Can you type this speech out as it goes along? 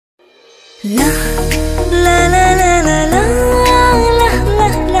La la la la la la la la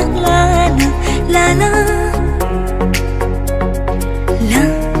la la la la la la la la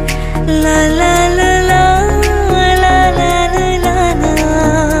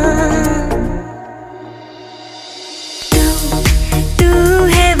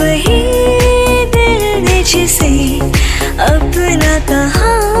जिसे अपना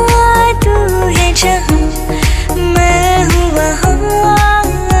कहा तू है जहाँ मैं हूँ वहाँ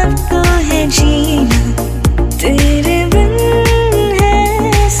अब तो है जीना तेरे बिन है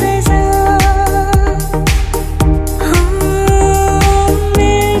सजा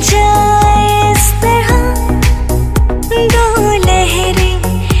मिल जाए इस तरह दो लहरें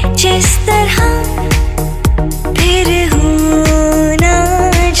जिस तरह फिर होना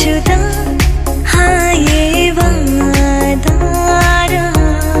जुदा हाँ ये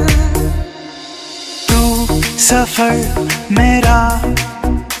सफर मेरा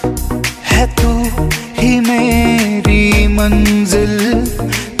है तू ही मेरी मंजिल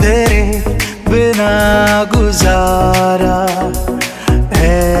तेरे बिना गुजारा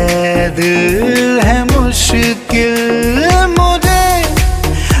है दिल है मुश्किल मुझे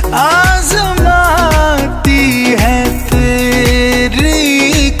आजमाती है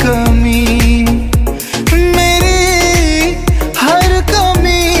तेरी कमी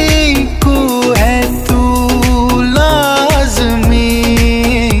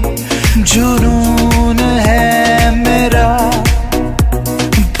जुनून है मेरा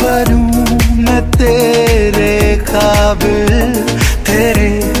बनूं मैं तेरे काबिल तेरे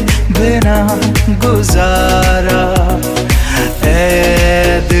बिना गुजारा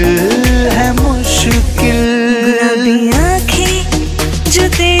ऐ दिल है मुश्किल गुलाबी आँखें जो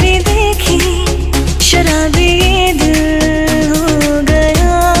तेरी देखी शराबी ये दिल हो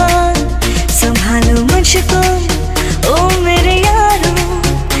गया संभालो मुझको ओ मेरे यारो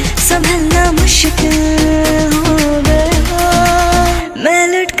संभलना मुश्किल हो गया मैं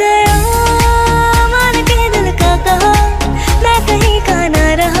लुट गया मान के दिल का कहा मैं कहीं का ना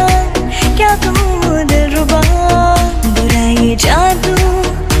रहा क्या कहूँ दिलरुबा बुरा ये जादू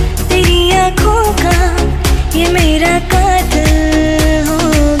तेरी आँखों का ये मेरा कातिल हो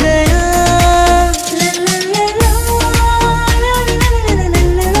गया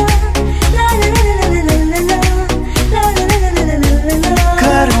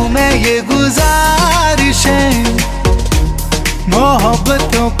करूँ मैं ये गुजारिशें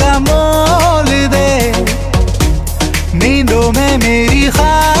मोहब्बतों का मोल दे नींदों में मेरी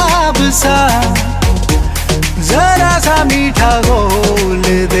ख्वाब सा जरा सा मीठा घोल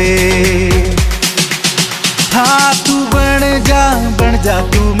दे हाँ तू बन जा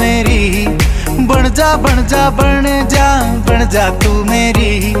तू मेरी बन जा तू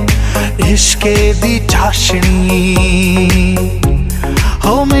मेरी इश्के दी चाशनी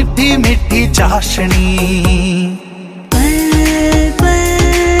हो मिठी मिठी चाशनी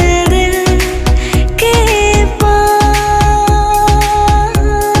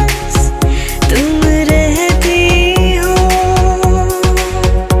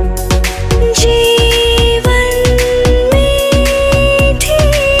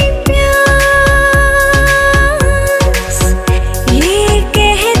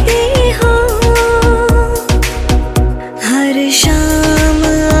शाम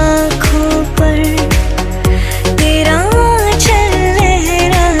आँखों पर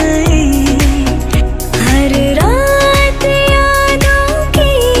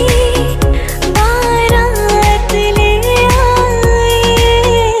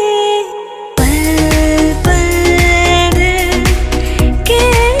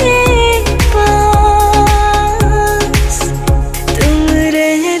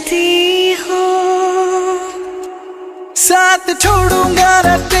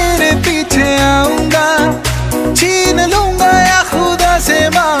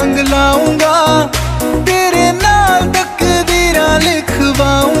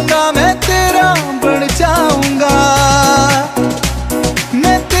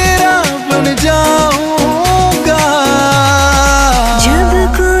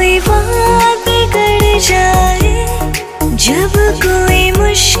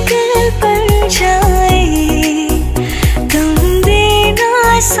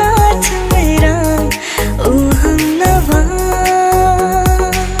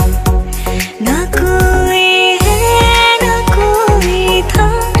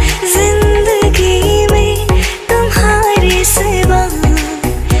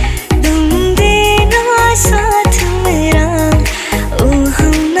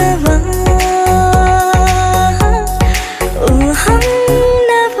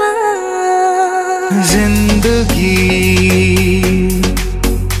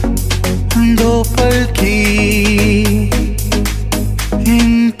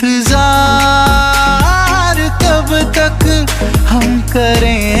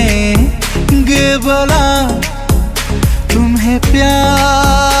करेंगे भला, तुम्हें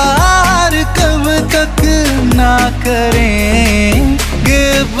प्यार कब तक ना करेंगे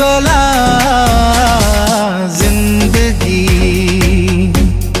भला। जिंदगी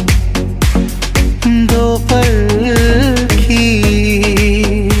दो पल की,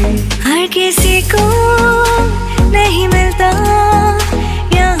 हर किसी को नहीं मिलता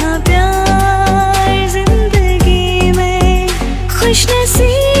यहाँ प्यार जिंदगी में। खुश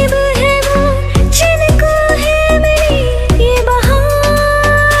नसीब है वो जिनको है मेरी ये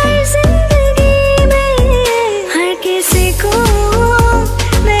बहार जिंदगी में। हर किसी को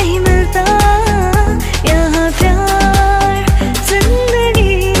नहीं मिलता यहाँ प्यार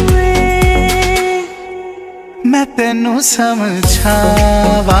जिंदगी में। मैं तेनू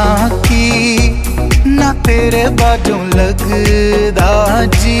समझावा की ना तेरे बाजों लगदा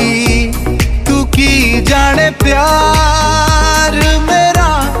जी, तू की जाने प्यार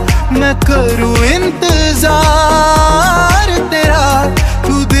मेरा, मैं करूँ इंतजार तेरा।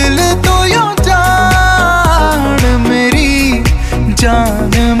 तू दिल तो यूं जान मेरी,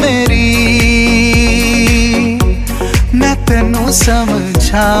 जान मेरी। मैं तेनू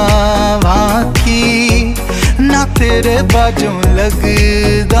समझावा की ना तेरे बाजों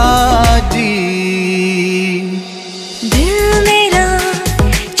लगदा जी। दिल मेरा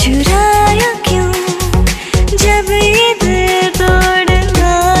चुराया क्यों जब ये दिल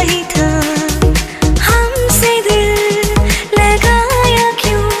तोड़ना ही था। हमसे दिल लगाया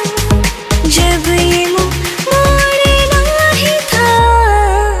क्यों जब ये मुँह मोड़ना ही था।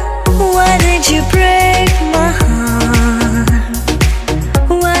 Why did you break my heart?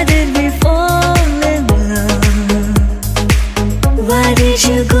 Why did we fall in love? Why did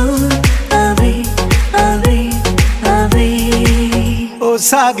you go away, away, away? ओ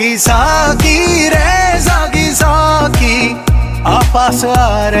सागी सागी रे सागी सागी, आपस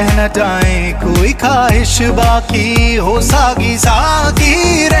आ रहना चाहे कोई ख्वाहिश बाकी। हो सागी सागी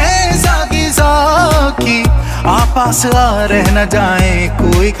रे सागी सागी, आपस आ रहना चाहे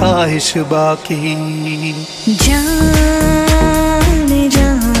कोई ख्वाहिश बाकी। जाने जा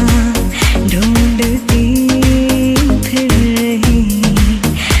ढूंढती फिर रही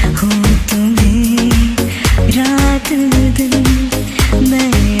हूँ तुम्हें रात दिन,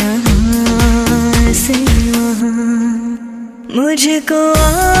 मैं यहाँ से वहाँ। मुझको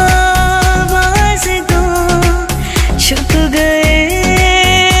आवाज दो, छुप गए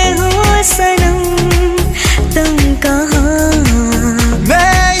हो सनम, तुम कहाँ,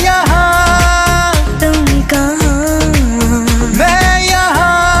 मैं यहाँ, तुम कहाँ। मैं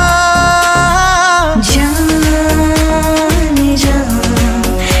यहाँ। जाने जा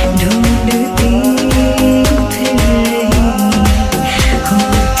ढूंढती फिर रही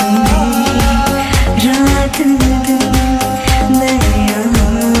हूँ तुम्हें रात दिन, मैं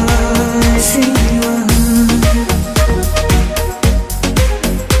यहाँ से वहाँ।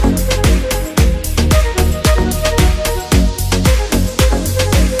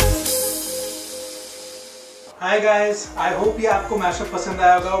 हाय गाइस, आई होप ये आपको मैशअप पसंद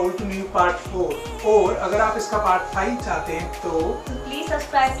आया होगा ओल्ड टू न्यू पार्ट 4। और अगर आप इसका पार्ट 5 चाहते हैं तो please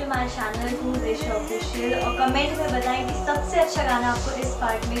subscribe to my channel official और कमेंट में बताएं कि सबसे अच्छा गाना आपको इस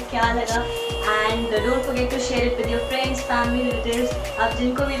पार्ट में क्या लगा। And don't forget to share it with your friends, family, relatives, आप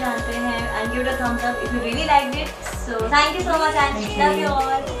जिनको भी जानते हैं। And give it a thumbs up if you really liked it. So thank you so much and love you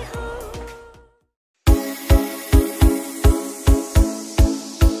all.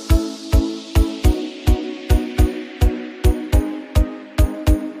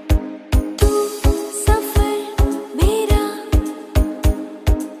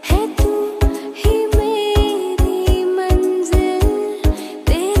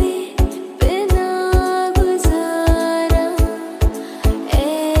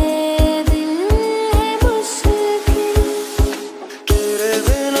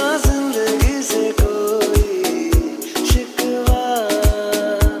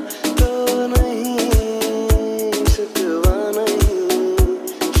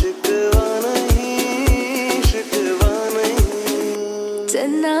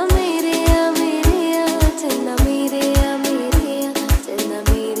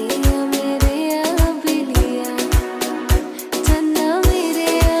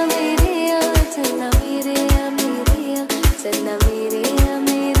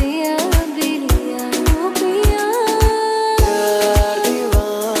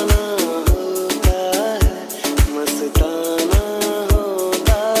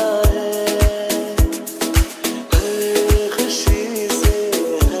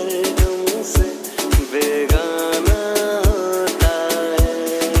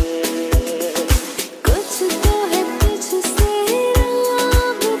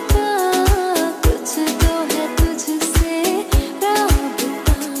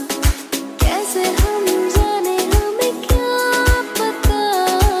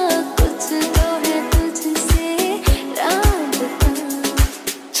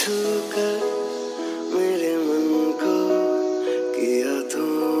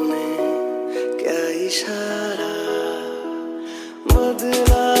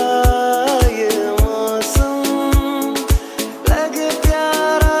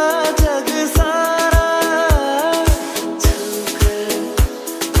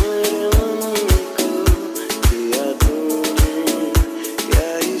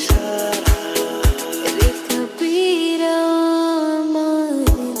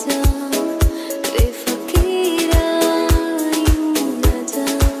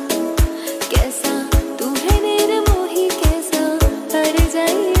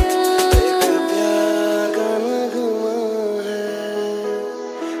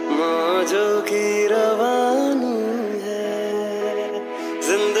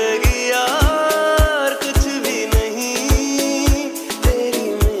 जिंदगी यार कुछ भी नहीं, तेरी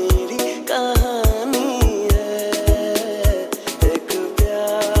मेरी कहानी है, एक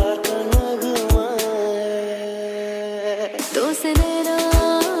प्यार का नगमा है। तो से नैना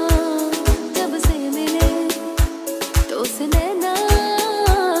जब से मिले, तो से नैना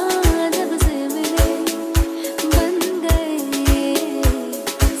जब से मिले, बन गए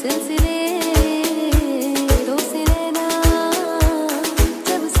सिलसिले। तो से नैना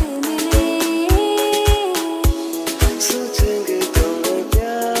जब से मिले, सोचेंगे तुम्हें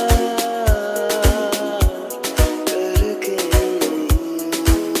प्यार करके नहीं,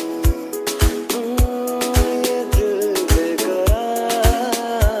 ये दिल बेकरार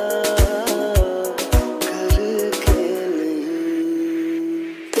करके नहीं।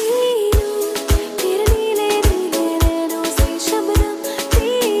 पीलूं तेरे नीले नीले नैनों से शबनम,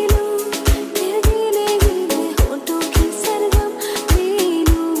 पीलूं तेरे गीले गीले होठों की सरगम,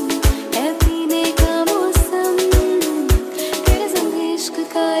 पीलूं है पीने का मौसम। तेरे संग इश्क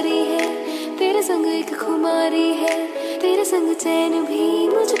कारी है, तेरे संग एक खुमारी है, तेरे संग चैन भी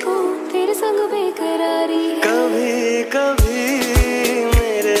मुझको, तेरे संग बेकरारी है। कभी कभी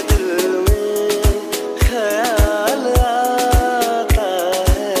मेरे दिल में ख्याल आता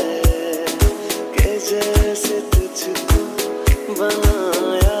है कि जैसे तुझको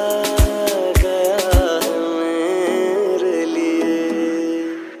बनाया गया है मेरे लिए।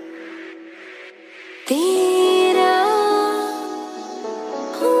 तेरा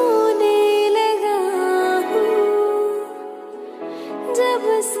होने लगा हूँ जब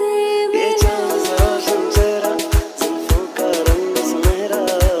से ये मिला। चाँद सा चेहरा, जुल्फों का रंग सुनहरा,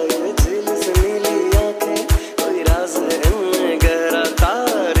 ये झील से नीली आँखें, कोई राज है इनमें गहरा।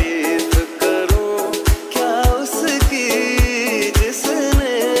 तारीफ करूं क्या उसकी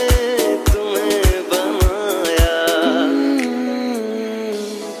जिसने तुम्हें बनाया।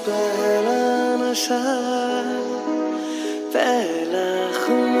 पहला नशा, पहला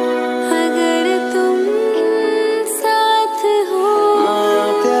खुमार, अगर तुम साथ हो, नया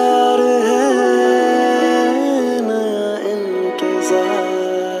प्यार है, नया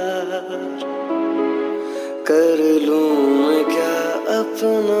इंतजार। कर लूं मैं क्या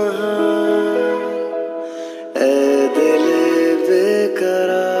अपना हाल, ऐ दिल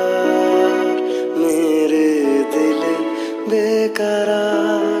बेकरार, मेरे दिल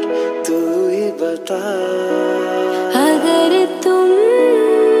बेकरार, तू ही बता। अगर तुम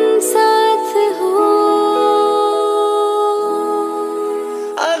साथ हो,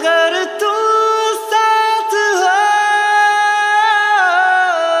 अगर तू साथ हो,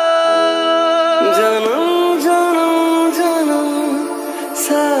 जन्म जन्म जन्म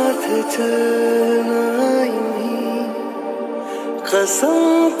साथ चलना यूं ही, कसम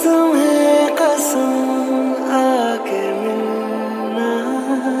तुम्हें कसम आके मिलना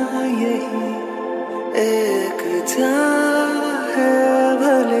यही। एक जान है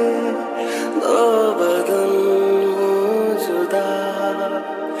भले दो बदन हो जुदा,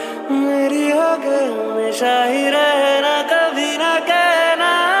 मेरी आगे हमेशा ही रहना, कभी ना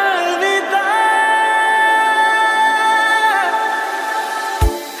कहना अलविदा।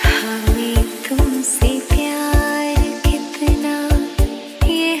 हमें तुमसे प्यार कितना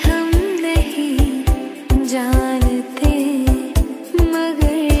ये हम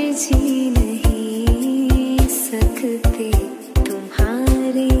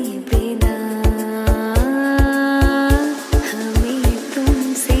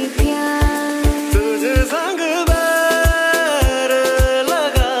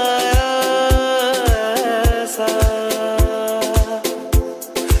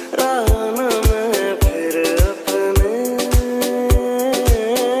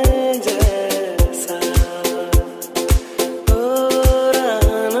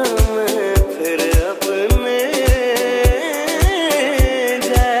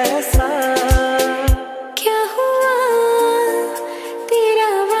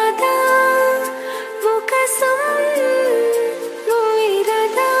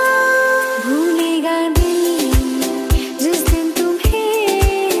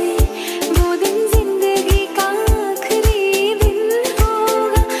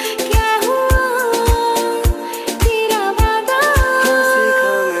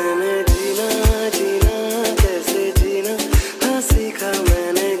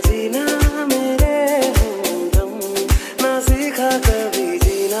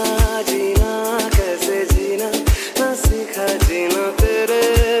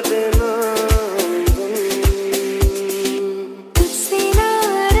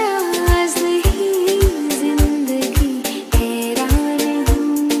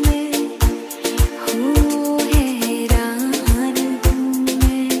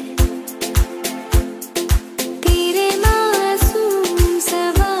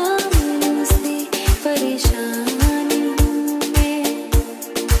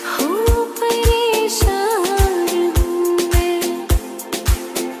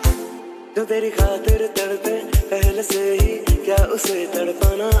तो तेरी खातिर तड़पे पहले से ही, क्या उसे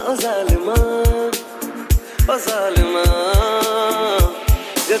तड़पाना ओ जालिमा, ओ जालिमा।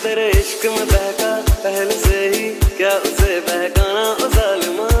 जो तेरे इश्क में बहका पहले से ही, क्या उसे बहकाना ओ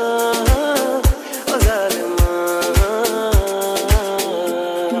जालिमा, ओ जालिमा।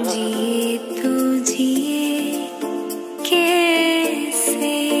 जिए तू जिए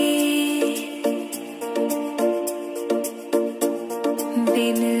कैसे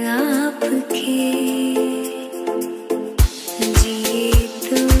बिन आपके, जिए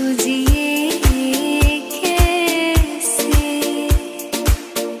तू जिए कैसे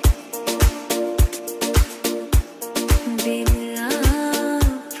बिन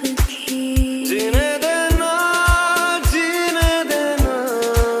आपके। जीने देना, जीने देना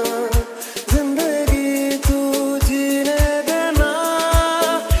जिंदगी तू, जीने देना,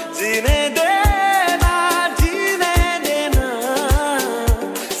 जीने देना, जीने देना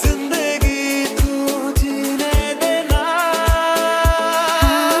जिंदगी तू, जीने देना।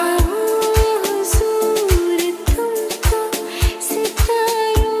 हुजूर तुमको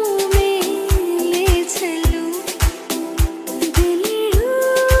सितारों में ले चलूं, दिल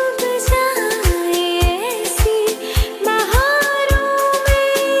डूब जाए ऐसी बहारों में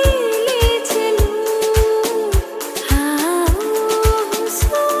ले चलूं।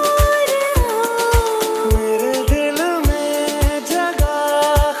 हुजूर मेरे दिल में जगह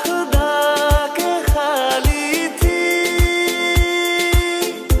खुदा के खाली थी,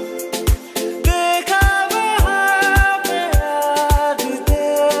 देखा वहाँ पे आज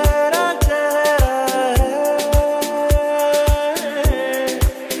तेरा चेहरा है।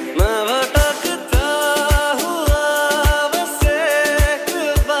 मैं भटकता हुआ बस एक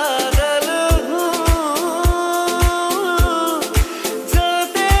बादल हूँ, जो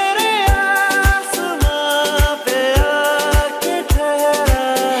तेरे आसमां पे आके ठहरा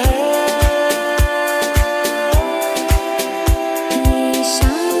है। ये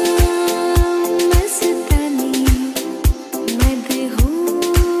शाम मस्तानी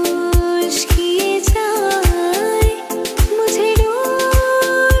मदहोश किए जाए, मुझे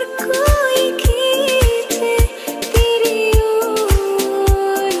दूर कोई खींचे तेरी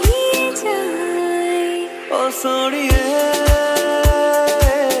ओर लिए जाए। ओ सोनिए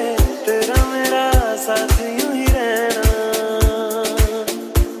तेरा मेरा साथ यूं ही रहना,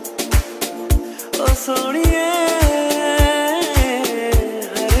 ओ सोनिए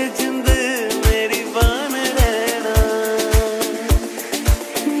हर जिंद मेरी बान रहना।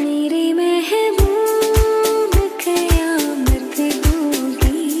 मेरे महबूब कयामत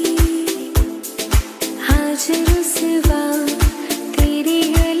होगी, आज रुसवा तेरी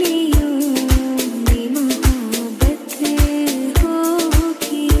गलियों में मोहब्बत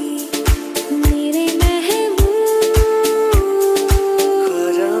होगी। मेरे महबूब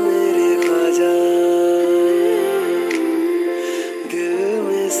ख्वाजा मेरे ख्वाजा, दिल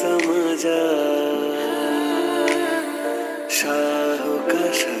में समा जा, शाह का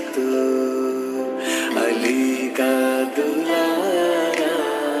शतू अली का दुलारा।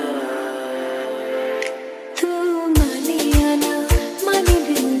 तू माने या ना माने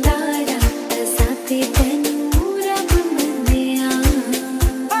दिलदारा, साथे तेनू रब मन्निया।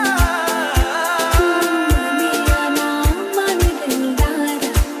 तू माने या ना माने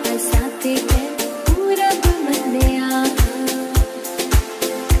दिलदारा, साथे तेनू रब मन्निया।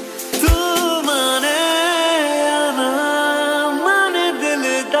 तू माने या ना माने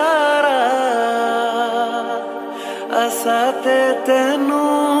दिलदारा, असा ते तेनू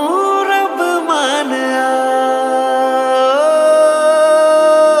रब मानिया।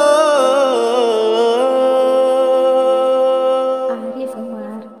 आरिफ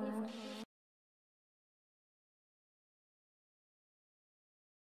कुमार।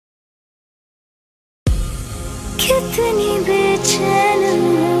 कितनी बेचैन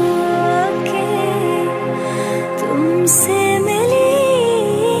होके तुमसे मिली,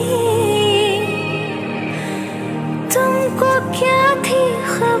 तुमको क्या थी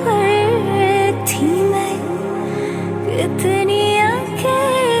खबर, थी मैं कितनी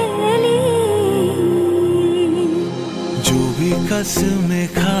अकेली। जो भी कसमें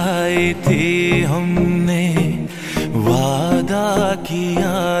खाई थी हमने, वादा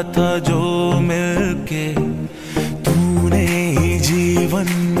किया था जो मिलके, तूने ही जीवन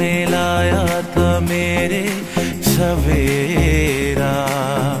में लाया था मेरे सवेरा।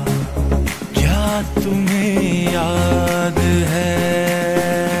 क्या तुम्हें याद है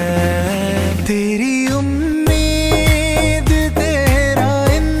तेरी उम्मीद, तेरा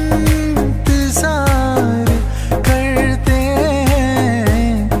इंतजार करते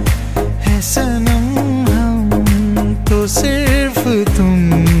हैं सनम हम तो सिर्फ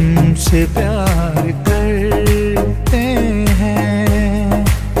तुमसे। तुझसे प्यार करते हैं।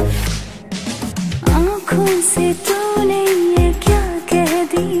 आँखों से तूने ये क्या कह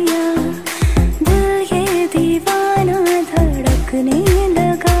दिया, दिल ये दीवाना धड़कने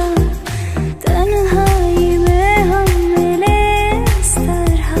लगा। तन्हाई में हम मिले इस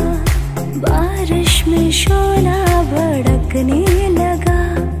तरह, बारिश में शोला भड़कने लगा।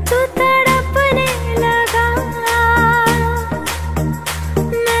 तू तड़पने लगा,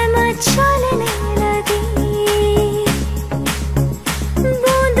 मैं मचलने लगी।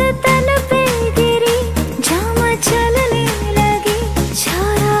 बूंद तन पे गिरी, जाम चलने लगी। छा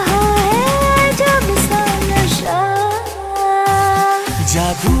रहा है जब सा नशा।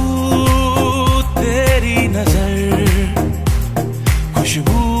 जादू तेरी नजर,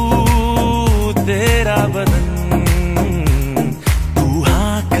 खुशबू तेरा बदन, तू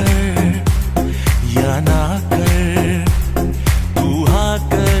हाँ कर या ना कर, तू हाँ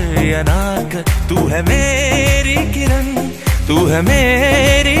कर या ना कर। तू है मेरी किरण, तू है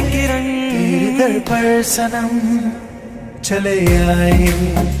मेरी किरण। तेरे दर पर सनम चले आए,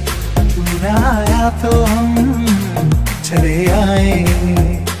 तू ना आया तो हम चले आए,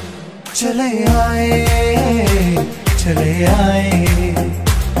 चले आए, चले आए।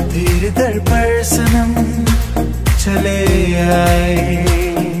 तेरे दर पर सनम चले आए।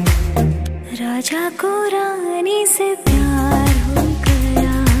 राजा को रानी से प्यार हो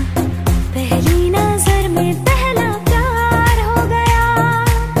गया, पहली नजर में पहला प्यार हो गया।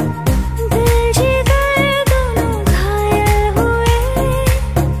 दिल जिगर दोनों घायल हुए,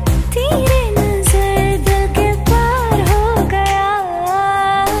 तेरे नजर दिल के पार हो गया।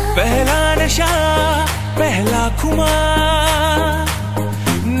 पहला नशा पहला खुमार,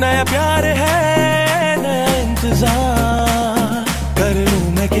 नया प्यार है नया इंतजार। कर लूं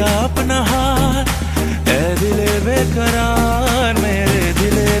मैं क्या अपना हार, ऐ दिले बेकरार, मेरे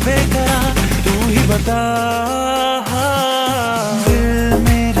दिले बेकरार। तू ही बता दिल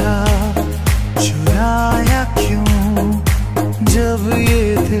मेरा चुराया क्यों, जब ये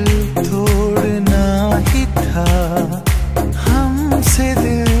दिल तोड़ना ही था। हमसे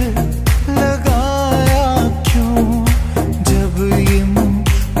दिल लगाया क्यों, जब ये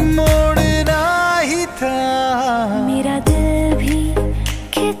मोड़ना ही था। मेरा दिल भी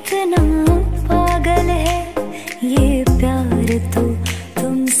कितना पागल है, ये प्यार तो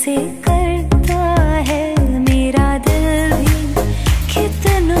तुमसे करता है। मेरा दिल भी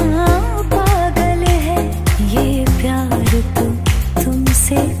कितना पागल है, ये प्यार तो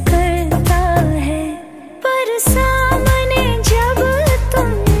तुमसे करता है। पर सामने जब तुम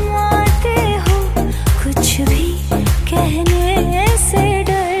आते हो, कुछ भी कहने से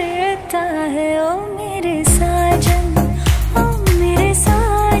डरता है। ओ मेरे साजन, ओ मेरे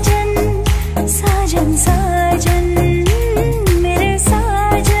साजन, साजन साजन, मेरे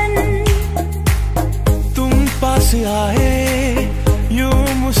साजन। तुम पास आए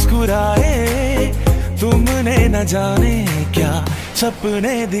यूं मुस्कुराए, तुमने न जाने क्या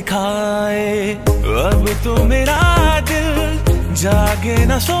सपने दिखाए। अब तो मेरा दिल जागे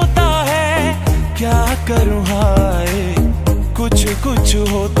न सोता है, क्या करूं हाय, कुछ कुछ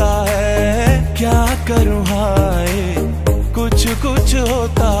होता है। क्या करूं हाय, कुछ कुछ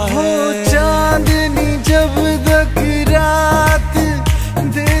होता है। चांदनी जब तक रात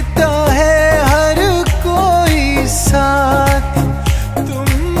देता है हर कोई साथ, तुम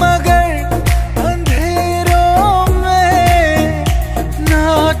मगर अंधेरों में ना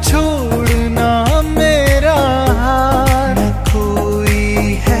छोड़ना मेरा हाथ। न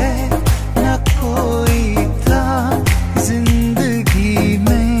कोई है न कोई था जिंदगी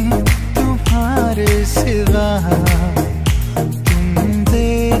में तुम्हारे सिवा, तुम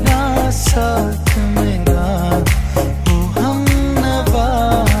देना साथ मेरा ओ हमनवा।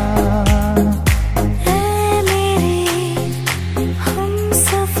 ऐ मेरे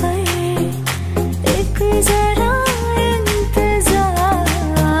हमसफर, एक जरा इंतजार,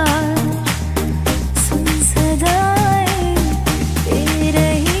 सुन सदाएं दे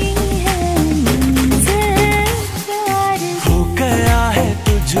रही है मंज़िल प्यार। हो गया है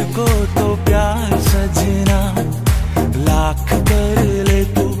तुझको तो प्यार सजना, लाख कर ले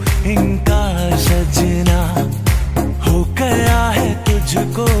तू इनकार सजना। हो गया है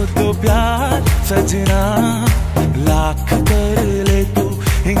तुझको तो प्यार सजना, लाख कर ले तू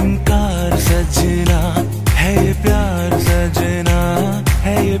इनकार सजना। है ये प्यार सजना,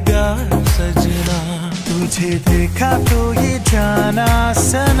 है ये प्यार सजना। तुझे देखा तो ये जाना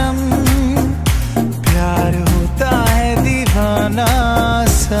सनम, प्यार होता है दीवाना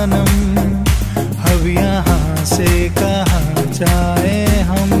सनम। अब यहाँ से कहाँ जाए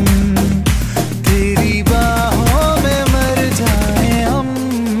हम, तेरी बाहों में मर जाए हम।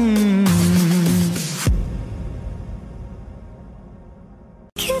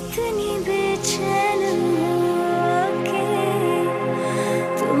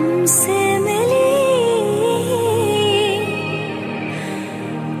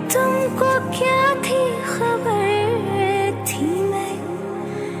 क्या थी खबर थी मैं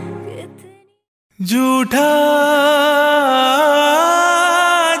झूठा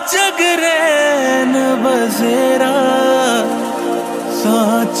जगरैन बसेरा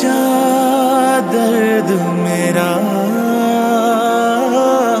साचा दर्द मेरा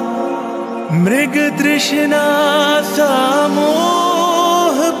मृग तृष्णा सा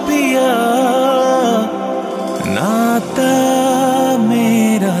मोह पिया नाता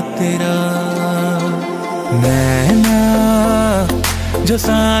मेरा तेरा नैना जो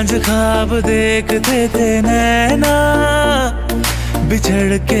सांझ ख्वाब देखते थे नैना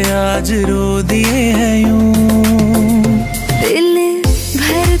बिछड़ के आज रो दिए हैं यूं दिल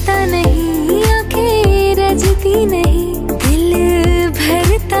भरता नहीं आंखें रजती नहीं दिल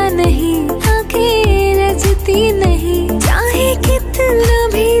भरता नहीं आंखें रजती नहीं चाहे कितना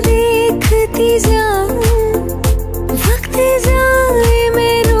भी देखती जाऊं वक्त जाए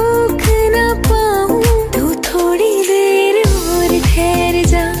मैं रोक ना पाऊं तू थोड़ी देर और ठहर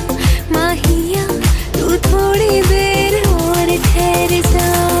जा माहिया तू थोड़ी देर और ठहर जा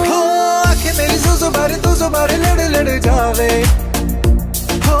हो आंखें मेरी सो बार लड़ जावे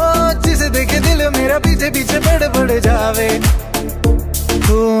हो जिसे देखे दिल मेरा पीछे पीछे बढ़ जावे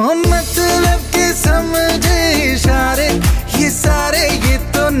हो मतलब के समझे इशारे ये सारे ये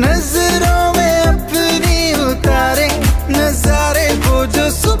तो नजरों में अपनी उतारे नजारे वो जो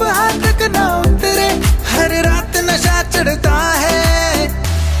सुबह तक ना उतरे हर रात नशा चढ़ता है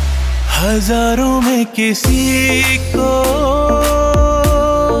हजारों में किसी को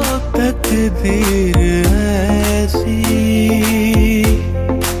तकदीर ऐसी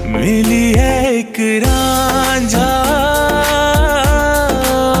मिली है एक रांझा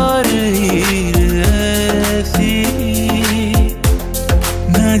और हीर ऐसी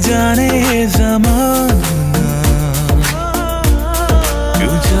न जाने ये ज़माना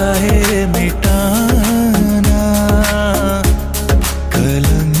क्यों चाहे मिटाना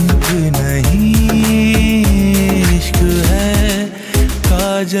कलंक नहीं इश्क है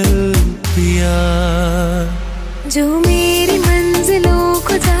काजल पिया जो मेरी मंजिलों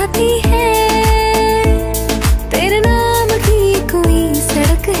को जाती है तेरे नाम की कोई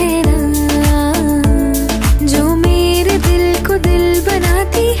सड़क है ना जो मेरे दिल को दिल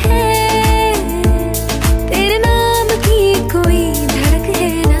बनाती है तेरे नाम की कोई धड़क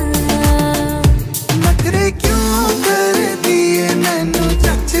है ना नखरे क्यों कर दिए मैनू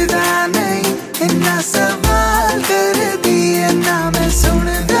जचदा नहीं इन्ना सवाल कर दिए ना मैं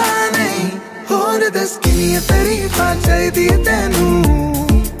सुनदा नहीं होर दस किनियां तरीफां चाहिदी तैनू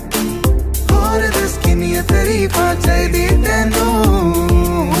होर दस किनियां तरीफां चाहिदी तैनू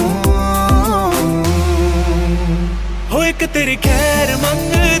हो एक तेरी खैर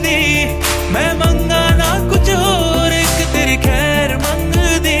मंगदी मैं मंगा ना कुछ होर एक तेरी खैर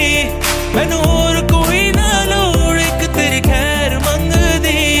मंगदी मैनू होर कोई ना लोड़ एक तेरी खैर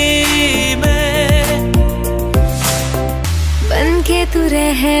मंगदी मैं बन के तू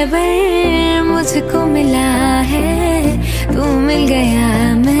रहबर मुझको मिला है तू मिल गया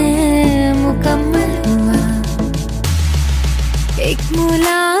मैं मुकम्मल हुआ एक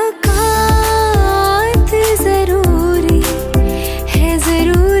मुलाकात जरूरी है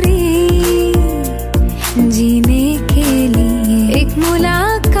जरूरी जीने के लिए एक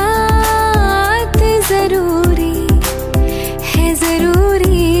मुलाकात जरूरी है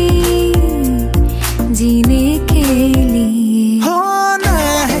जरूरी जीने के लिए होना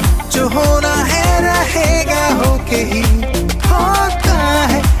है जो होना है रहेगा होके ही होता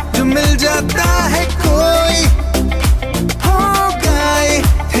है जो मिल जाता है कोई हो गए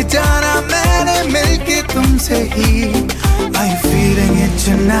जाना मैंने मिलके तुमसे ही I'm feeling it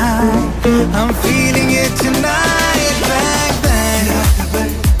tonight I'm feeling it tonight bang bang रात भर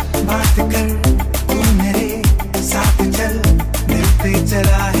बात कर तू मेरे साथ चल मिलते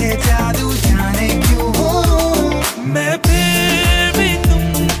चला है जादू जाने क्यों हो मैं फिर भी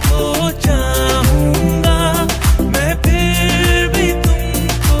तुमको चाहूंगा मैं फिर भी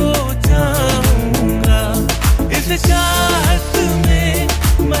तुमको चाहूंगा इस चाहत में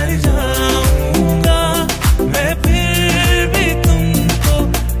मर जाऊंगा मैं फिर भी तुमको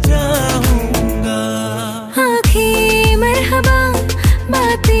चाहूंगा आँखें मरहबा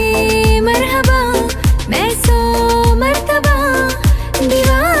बातें मरहबा मैं सौ मर्तबा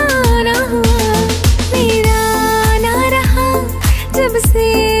दीवाना हुआ मेरा ना रहा जब से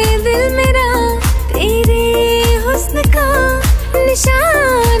दिल मेरा तेरे हुस्न का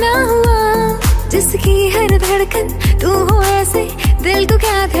निशाना हुआ जिसकी हर धड़कन तू हो ऐसे दिल को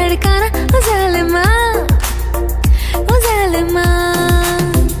क्या धड़काना ओ जालिमा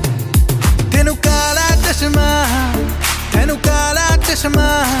तेनू काला चश्मा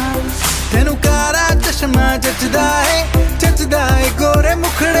तेनू काला चश्मा जचदा है गोरे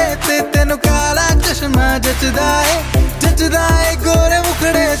मुखड़े ते, तेनू काला चश्मा जचदा है गोरे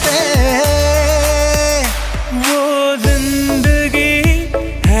मुखड़े ते। वो जिंदगी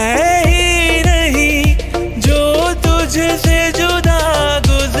है ही नहीं जो तुझसे जुदा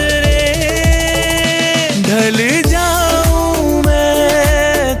गुजरे, ढल जाऊं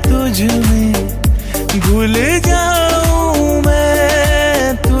मैं तुझ में, भूल जाऊं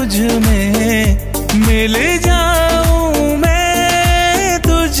मैं तुझ में, मिल जाऊं मैं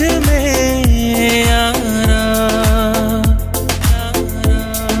तुझ में यारा।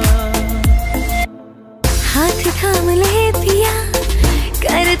 हाथ थाम ले पिया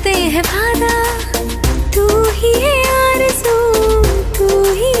करते हैं वादा, तू ही है आरज़ू तू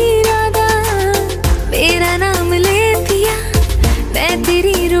ही इरादा। मेरा नाम ले पिया मैं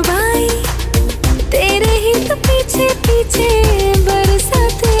तेरी रुबाई, तेरे ही तो पीछे पीछे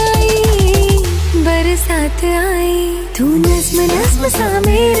बरसात आई। तू नज़्म नज़्म सा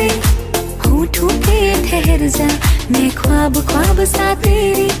मेरे होठों पे ठहर जा, मैं ख्वाब ख्वाब सा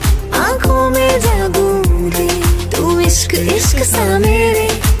तेरी आंखों में जागूं रे। तू इश्क इश्क सा मेरे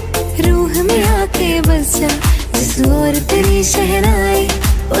रूह में आके बस जा, जिस ओर तेरी शहनाई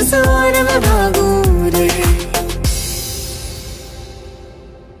उस ओर मैं भागूं रे।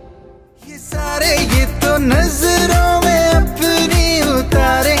 ये सारे ये तो नजरों में अपनी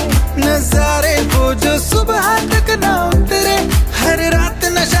उतारे नजारे, वो जो सुबह तक ना उतरे। हर रात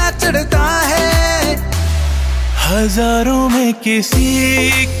नशा चढ़ता है, हजारों में किसी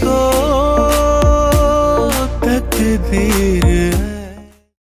को तकदीर है।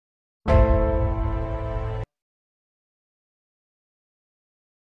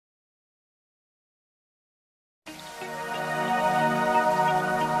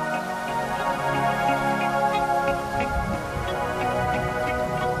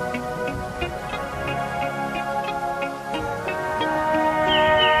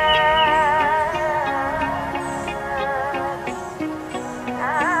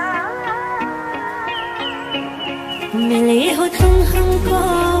 मिले हो तुम हमको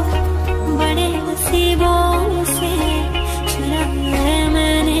बड़े नसीबों से, चुराया है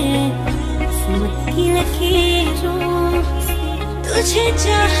मैंने किस्मत की लकीरों से। तुझे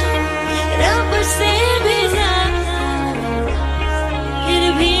चाहा रब से भी ज्यादा, फिर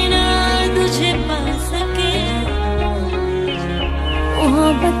भी ना तुझे पा सके।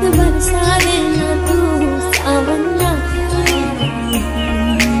 मोहब्बत बरसा देना तू सावन ना,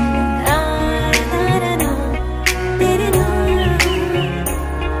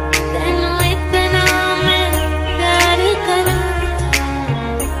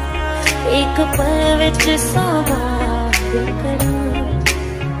 पल विच सवार करूं।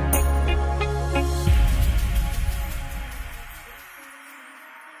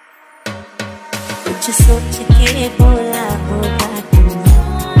 कुछ सोच के बोला होगा तुमने,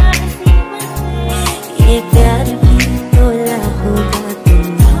 ये प्यार भी तोला होगा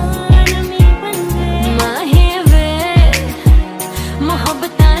तुमने। माहे वे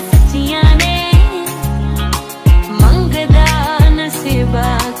मोहब्बत सच्चियां ने, मंगदा नसीबा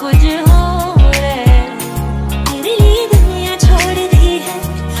कुछ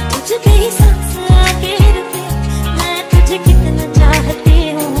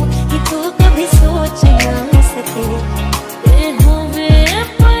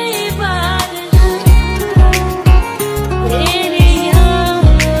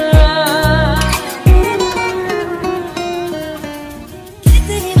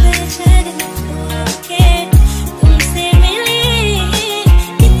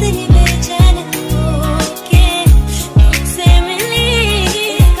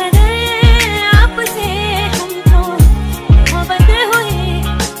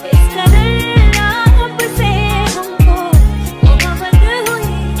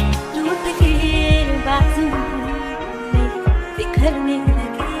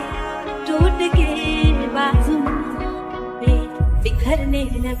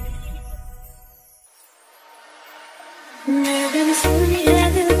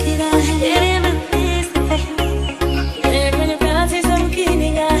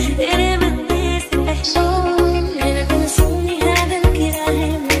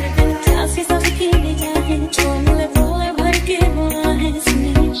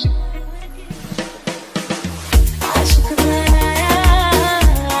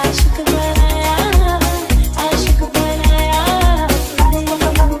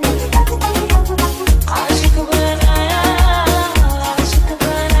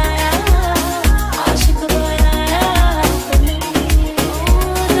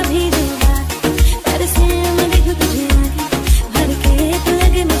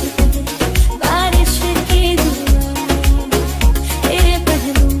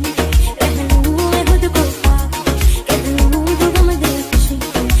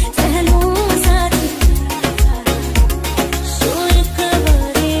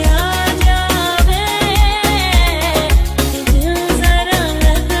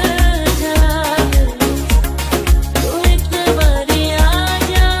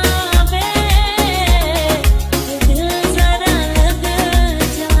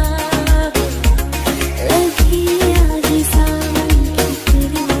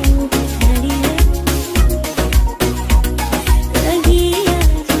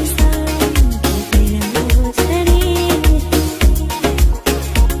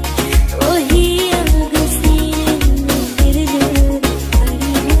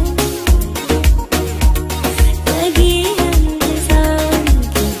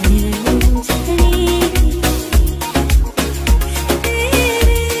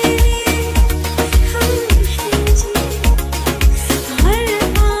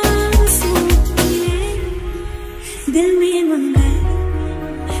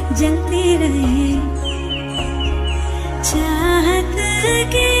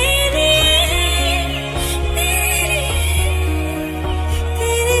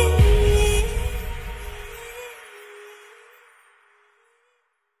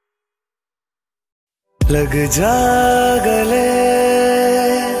लग जा गले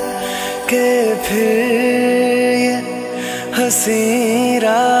के फिर ये हंसी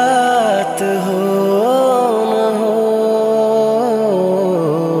रात हो न हो,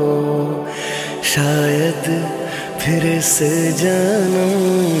 शायद फिर इस जन्म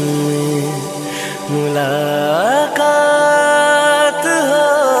में मुलाकात हो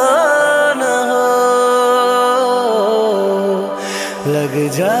न हो, लग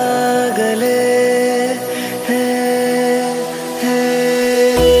जा गले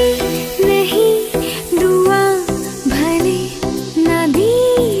नहीं दुआ भले ना दी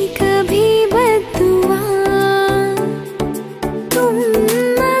कभी बद्दुआ, तुम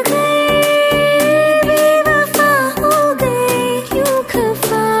मगर बेवफा हो गए, यूं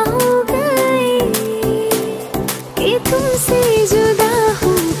खफा हो गए कि तुमसे जुदा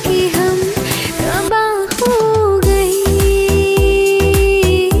हो के हम तबाह हो गए,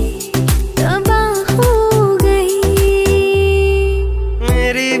 तबाह हो गए।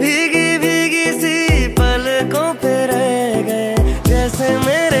 मेरी भीगी भीगी सी पलकों पे रह गए, जैसे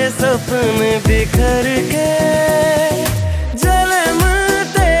मेरे सपने बिखर के। जन्म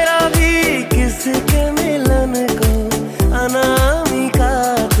तेरा भी किसके मिलन को, अनामिका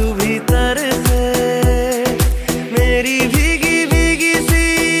तू भीतर से। मेरी भीगी भीगी सी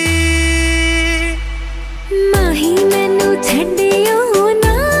माही मैनू छड्डियो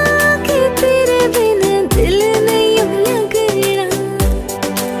ना कि तेरे बिना दिल नहीं लगना,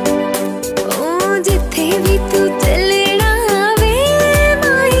 ओ जिथे भी तू चलना वे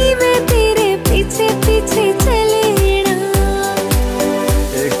माही मैं तेरे पीछे पीछे चलना।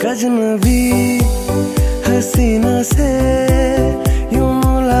 एक अजनबी हसीना से यूं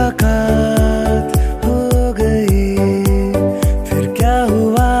मुलाकात हो गई, फिर क्या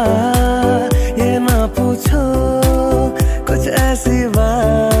हुआ ये ना पूछो, कुछ ऐसी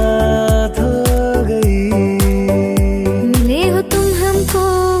बात हो गई। मिले हो तुम हमको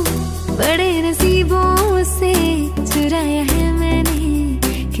बड़े नसीबों से, चुराया है मैंने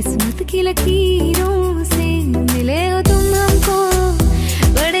किस्मत की लकीरों से। मिले हो तुम हमको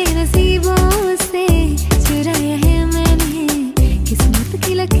बड़े नसीबों से, चुराया है मैंने किस्मत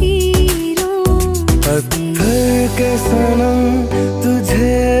की लकीरों से। पत्थर के सनम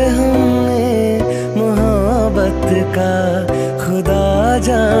तुझे हमने मोहब्बत का खुदा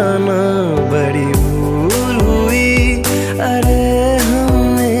जाना, बड़ी भूल हुई। अरे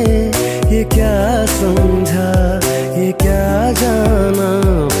हमने ये क्या समझा, ये क्या जाना,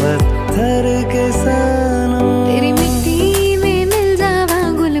 पत्थर के सनम। तेरी मिट्टी में मिल जावा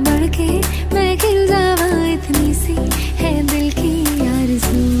गुल बढ़ के, मैं खिल जावा, इतनी सी है दिल की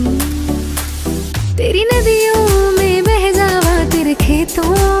आरज़ू। तेरी नदियों में बह जावा, तेरे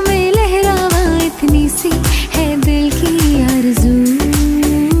खेतों में लहरावा, इतनी सी है दिल की आरज़ू।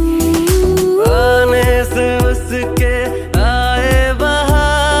 आने से उसके आए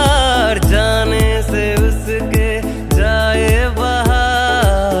बहार, जाने से उसके जाए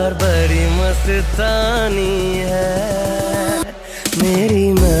बहार, बड़ी मस्तानी है मेरी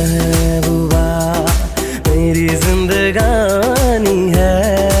महबूबा, मेरी जिंदगानी है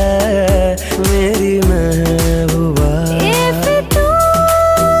मेरी महबूबा। ये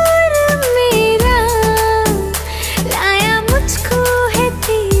फितूर मेरा लाया मुझको है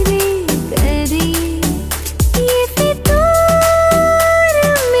तेरे करीब, ये फितूर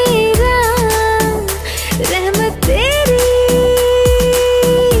मेरा रहमत तेरी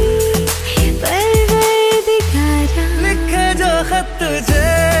परवरदिगारा। लिखे जो खत तुझे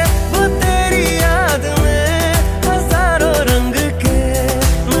वो तेरी याद में हजारों रंग के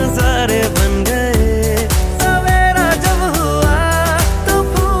नजारे बन गए। सवेरा जब हुआ तो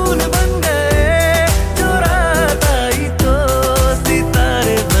फूल बन गए, जो रात आई तो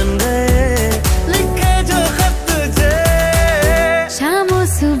सितारे बन गए। लिखे जो खत तुझे शाम और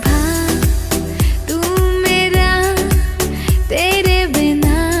सुबह तू मेरा, तेरे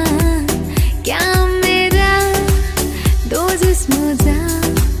बिना क्या मेरा, दो जिस्म जा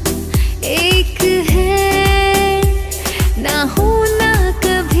एक है, ना होना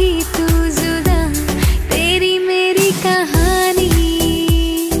कभी तू जुदा, तेरी मेरी कहानी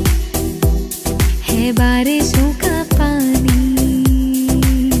है बारिशों का पानी,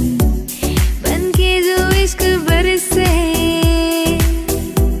 बनके जो इश्क बरसे,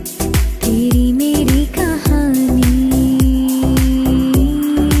 तेरी मेरी कहानी।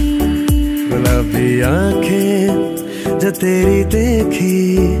 गुलाबी आंखें जो तेरी देखी,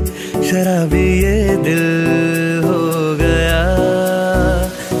 शराबी ये दिल हो गया।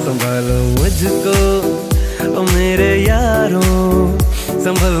 संभालो मुझको ओ मेरे यारों,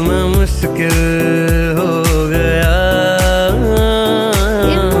 संभलना मुश्किल हो गया।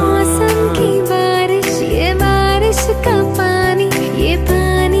 ये मौसम की बारिश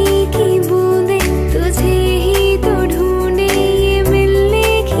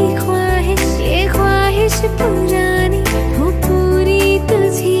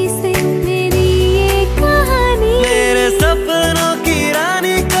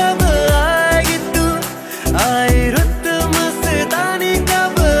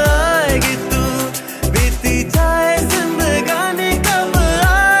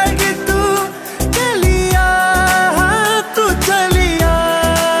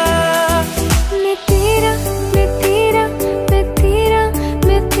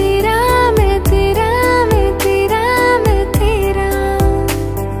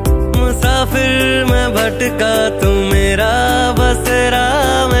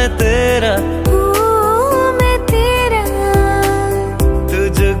तेरा, मैं तेरा। तू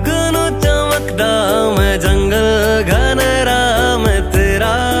जुगनू चमकदा, मैं जंगल घनेरा, मैं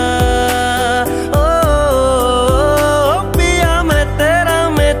तेरा। ओ पिया मैं तेरा,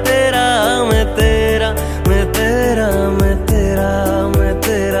 मैं तेरा, मैं तेरा, मैं तेरा, मैं तेरा, मैं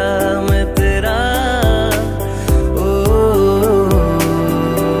तेरा, मैं तेरा।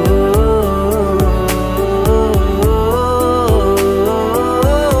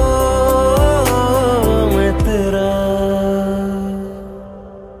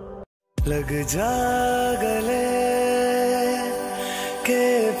 लग जा गले के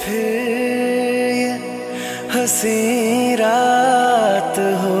फिर ये हंसी रात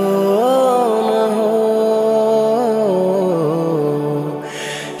हो न हो,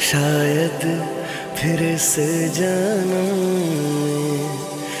 शायद फिर से जन्म में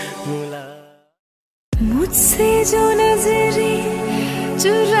मुलाकात। मुझसे जो नजरे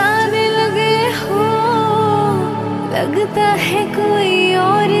चुराने लगे हो, लगता है कोई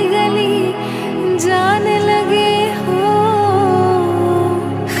और गली जाने लगे हो।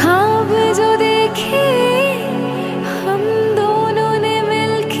 ख्वाब जो देखे हम दोनों ने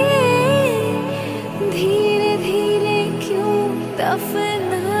मिलके, धीरे धीरे क्यों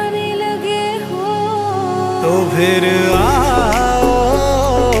दफनाने लगे हो। तो फिर आओ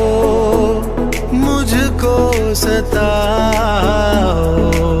मुझको सताओ,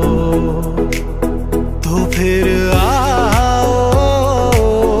 तो फिर आओ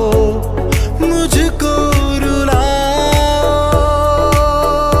मुझको रुलाओ।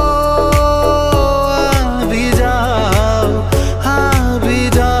 आ भी जाओ, आ भी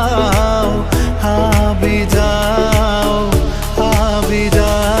जाओ, आ भी जाओ, आ भी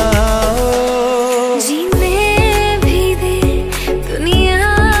जाओ। जीने भी दे दुनिया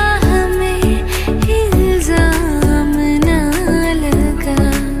हमें, इल्जाम ना लगा।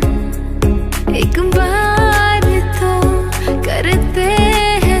 एक बार तो करते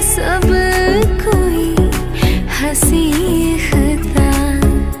हैं सब कोई हंसी खता,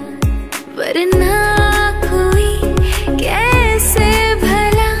 वरना कोई कैसे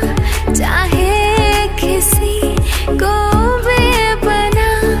भला चाहे किसी को बेपना।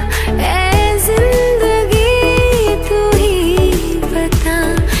 ऐ जिंदगी तू ही बता,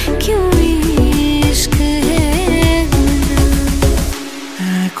 क्यों इश्क है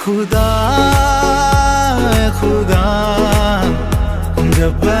गुनाह। खुदा खुदा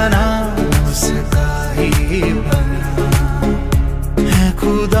जब बना उसका ही बना है।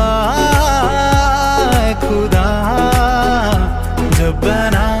 खुदा खुदा जब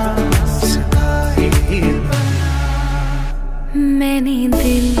बना उसका ही बना। मैंने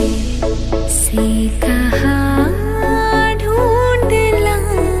दिल से कहा ढूंढ ला,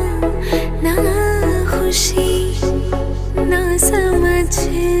 ना खुशी ना समझ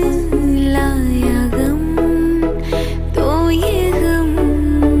लाया गम, तो ये गम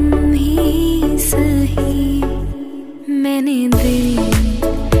ही सही। मैंने दिल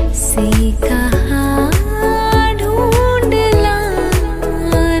से कहा ढूंढ ला,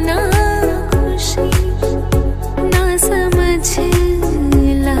 ना खुशी ना समझ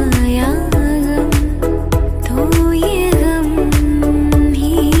लाया गम, तो ये गम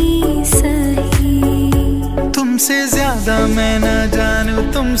ही सही। तुमसे ज्यादा मैं न जानूं,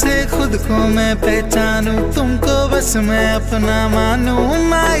 तुमसे खुद को मैं पहचानूं, तुमको बस मैं अपना मानूं।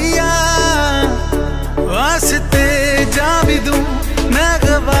 माया वास्ते जा भी दूं, मैं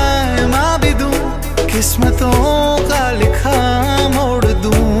गवाह माँ भी दूं, किस्मतों का लिखा मोड़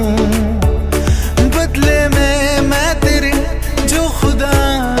दूं। बदले में मैं तेरे जो खुदा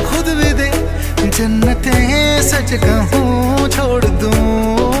खुद भी दे, जन्नतें सच कहूँ छोड़ दूं।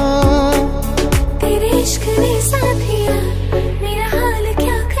 तेरे इश्क ने साथिया मेरा हाल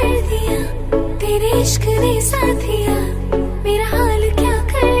क्या कर दिया, तेरे इश्क ने साथिया मेरा हाल क्या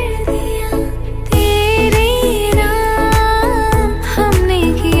कर दिया। तेरे नाम हमने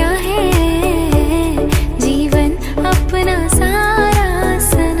किया है जीवन अपना सारा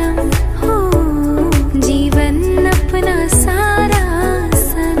सनम, हो जीवन अपना सारा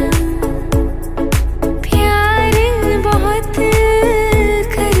सनम। प्यार बहुत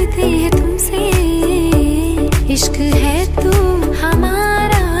करते हैं तुमसे, इश्क है तू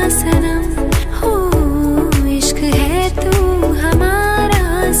हमारा सनम, हो इश्क है तू हमारा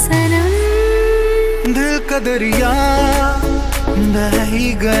सनम। दिल का दरिया बह ही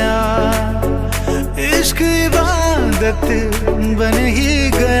गया, इश्क इबादत बन ही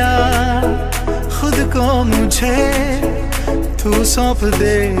गया। खुद को मुझे तू सौंप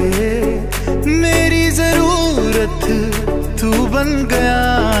दे, मेरी जरूरत तू बन गया।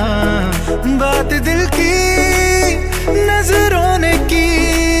 बात दिल की नजरों ने की,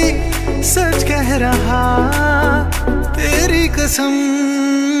 कसम,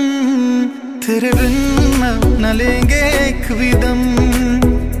 तेरे बिन न लेंगे एक भी दम।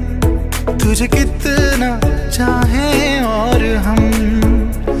 तुझे कितना चाहें और हम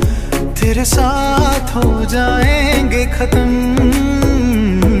तेरे साथ हो जाएंगे खत्म।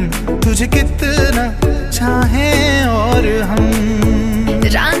 तुझे कितना चाहें और हम।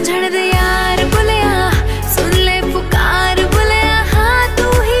 रांझण दे यार बुलिया, सुन ले पुकार बुलिया, हाँ तू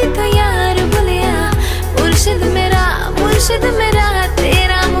ही तो यार बुलिया। मुर्शिद मेरा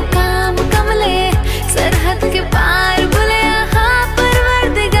तेरा मुकाम कमले, सरहद के पार बुलिया, हाँ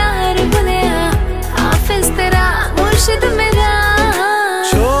परवरदिगार बुलिया। हाफिज तेरा मुर्शिद मेरा।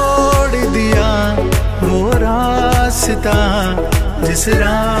 छोड़ दिया वो रास्ता जिस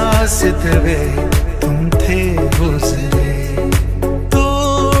रास्ते पे तुम थे गुजरे,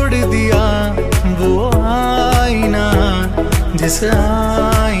 तोड़ दिया वो आईना जिस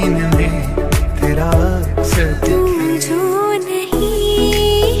आईने में तेरा अक्सर दिखे। जो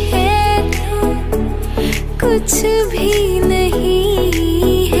नहीं है तो कुछ भी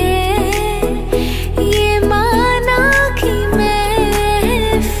नहीं है, ये माना कि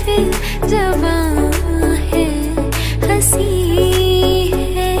मैं फिर जवां है, हंसी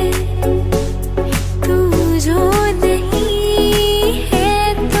है। तू जो नहीं है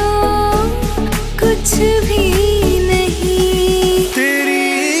तो कुछ भी नहीं।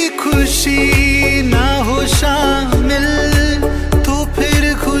 तेरी खुशी ना हो शामिल तो फिर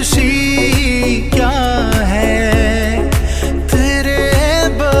खुशी क्या है। तेरे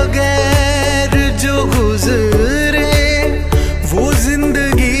बगैर जो गुजरे वो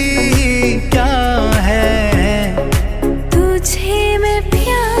जिंदगी क्या है। तुझे मैं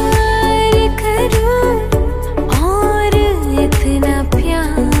प्यार करूं और इतना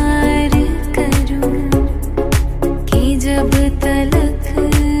प्यार करूं कि जब तलक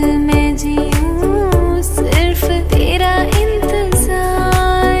मैं जीऊं सिर्फ तेरा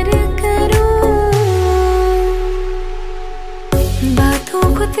इंतजार करूं। बातों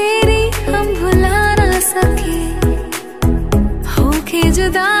को तेरी हम भुला ना सके, होके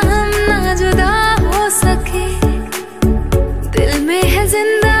जुदा हम ना जुदा हो सके। दिल में है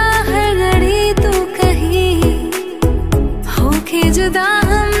जिंदा हर घड़ी तू कहीं, होके जुदा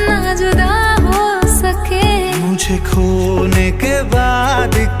हम ना जुदा हो सके। मुझे खोने के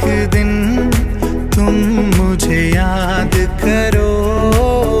बाद एक दिन तुम मुझे याद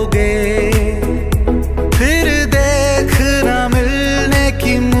करोगे, फिर देखना मिलने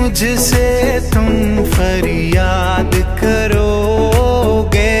की मुझसे तुम फरियाद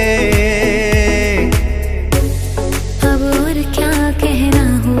करोगे। अब और क्या कहना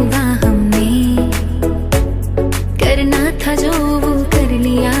होगा हमने, करना था जो वो कर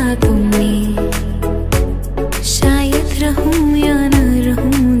लिया तुमने। शायद रहूं या न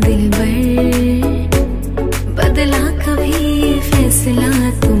रहूं दिलबर, बदला कभी फैसला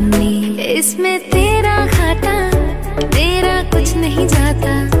तुमने। इसमें तेरा घाटा मेरा कुछ नहीं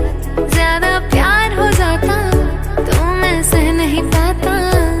जाता, ज्यादा प्यार हो जाता तो मैं सह नहीं पाता।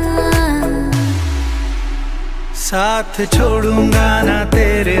 साथ छोड़ूंगा ना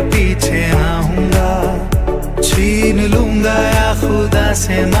तेरे पीछे आऊंगा, छीन लूंगा या खुदा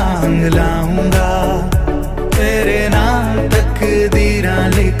से मांग लाऊंगा। तेरे नाम तकदीरा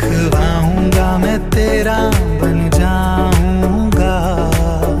लिखवाऊंगा, मैं तेरा बन जाऊंगा।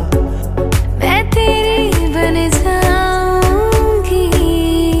 मैं तेरी बन जाऊंगी।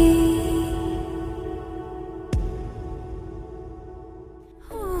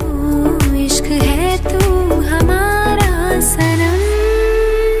 ओ इश्क है तू हमारा सनम।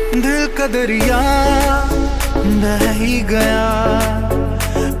 दिल का दरिया बह ही गया,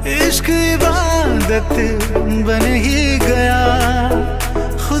 इश्क इबादत बन ही गया।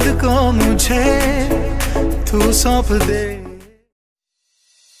 खुद को मुझे तू सौंप दे।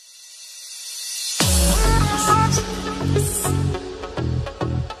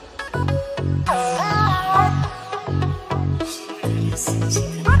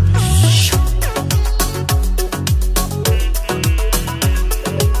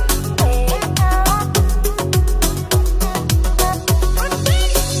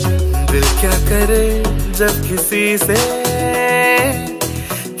 दिल क्या करे जब किसी से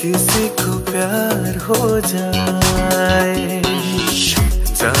किसी को प्यार हो जाए,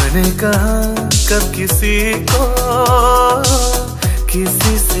 जाने कहाँ कब किसी को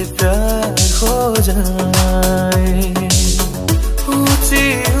किसी से प्यार हो जाए। ऊंची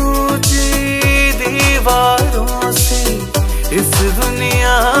ऊंची दीवारों से इस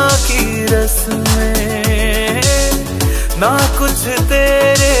दुनिया की रस्में, ना कुछ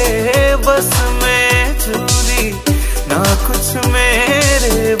तेरे बस में चूरी, ना कुछ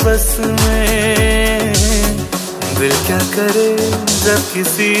मेरे बस में। दिल क्या करे जब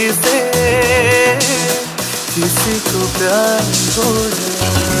किसी से किसी को प्यार हो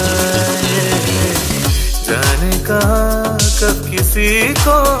जाए, जाने कहाँ कब किसी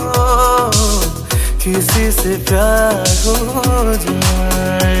को किसी से प्यार हो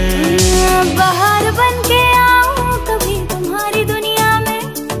जाए। बाहर बन के आऊं कभी तुम्हारी दुनिया में,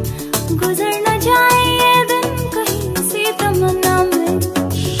 गुजर न जाए ये दिन कहीं सी तमन्ना में।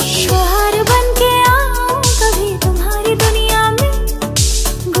 बाहर बन के आऊं कभी तुम्हारी दुनिया में,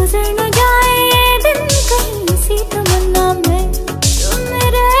 गुजर न जाए ये दिन कहीं सी तमन्ना में। तुम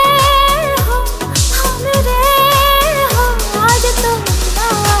मेरे हो, हाँ मेरे हो, आज तो अपना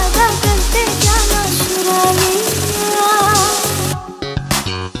वादा करते जाना शुराए।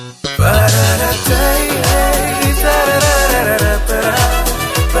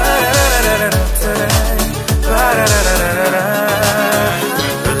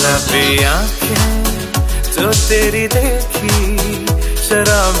 गुलाबी आँखें जो तेरी देखी,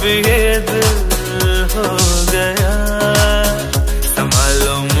 शराबी ये दिल हो गया।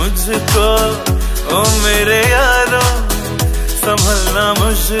 संभालो मुझको ओ मेरे यारों, संभलना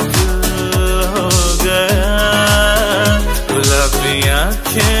मुश्किल हो गया। गुलाबी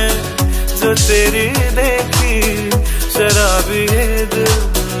आँखें जो तेरी देखी, शराबी ये दिल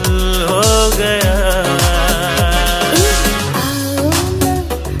हो गया।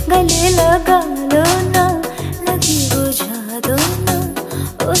 गले लगा लो ना, लगी बुझा दो ना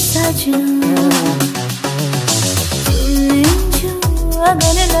ओ सजना। तुमने जो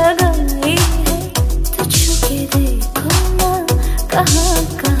अगन लगाई है तो छुके देखो ना कहाँ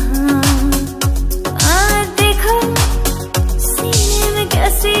कहाँ। देखो सीने में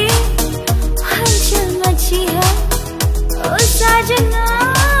कैसी हलचल मची है ओ सजना।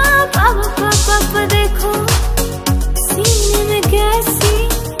 पाप पाप देखो सीने में कैसी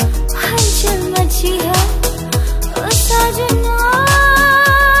हलचल मची है ओ सजना।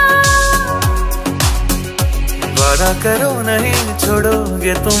 वादा करो नहीं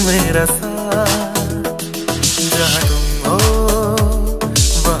छोड़ोगे तुम मेरा साथ, जहाँ तुम हो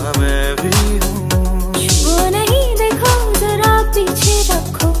वहाँ मैं भी हूँ। वो नहीं देखो जरा पीछे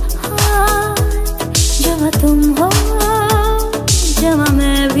रखो हाथ, जहाँ तुम हो जहाँ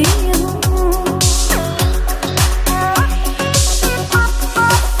मैं भी हूँ।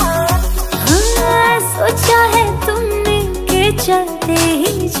 हाँ, सोचा है तुमने के चलते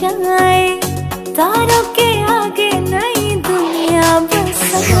ही जाए, तारों के आगे नई दुनिया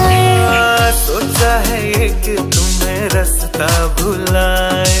बसाए। सोचा है ये कि तुम्हें रास्ता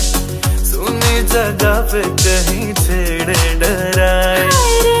भुलाए, सुनी जगह पे कहीं छेड़े डराए।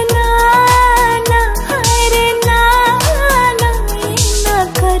 हाय रे नाना, हाय रे नाना, ये ना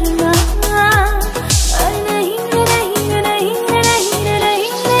करना। नहीं नहीं नहीं नहीं नहीं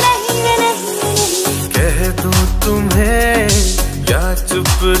नहीं नहीं। कह दूं तुम्हें या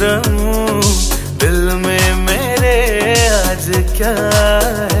चुप रहूं, दिल में मेरे आज क्या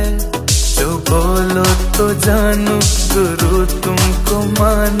है। जो बोलो तो जानू, गुरु तुमको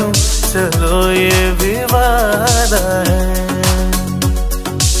मानू, चलो ये भी वादा है।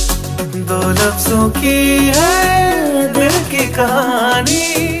 दो लफ्जों की है दिल की कहानी,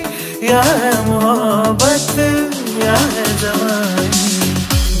 या है मोहब्बत या है जवानी।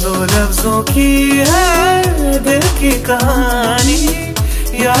 दो लफ्जों की है दिल की कहानी,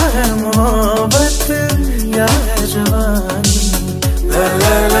 या है मोहब्बत या है जवानी। ला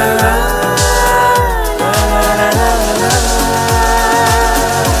ला ला ला ला ला ला ला।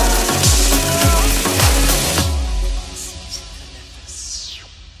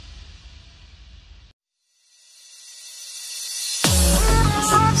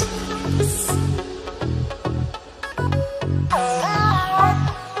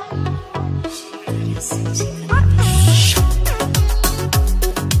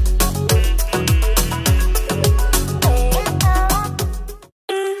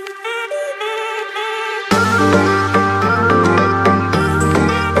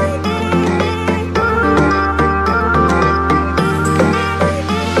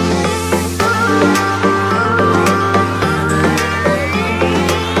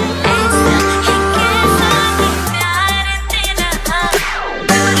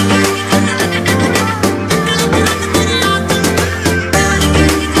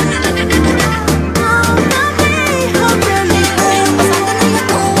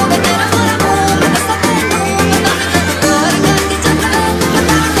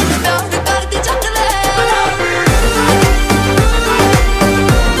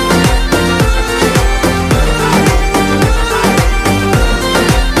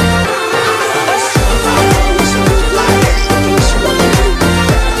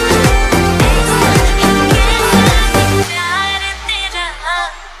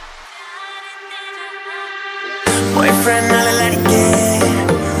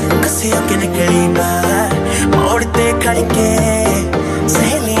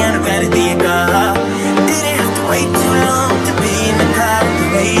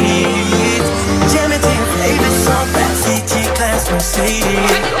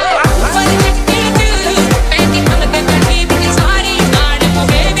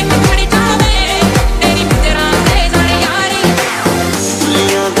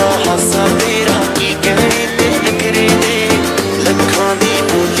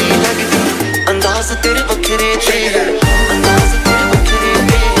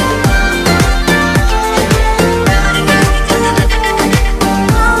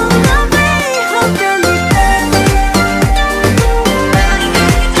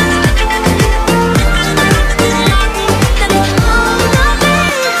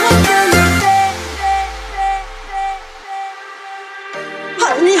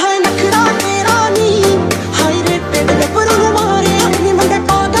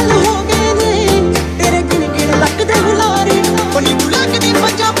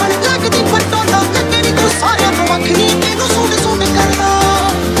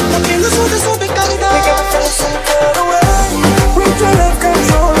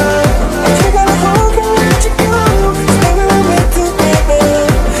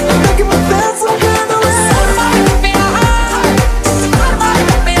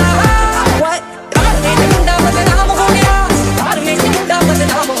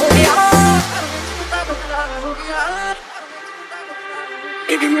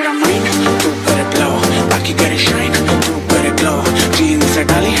 बेबी मेरा माइंड तू करे ब्लो बाकी करे शाइन तू करे ग्लो जीन्स से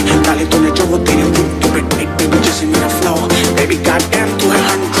डाली डाली तूने जो वो तेरी तू बेबी जैसे मेरा फ्लो बेबी गॉड डैम तू है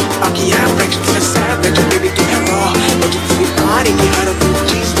 100 बाकी एवरेज तू है सैवेज बेबी तू है रॉ मुझे तेरी बॉडी की हर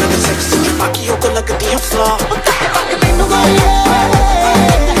चीज लगे सेक्सी जो बाकियों को लगती है फ्लॉ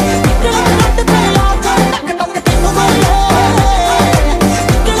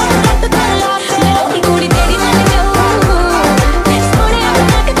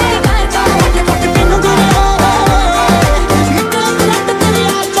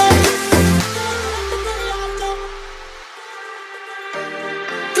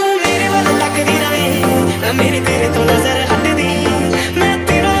मेरी तेरे तो नजर हट दी मैं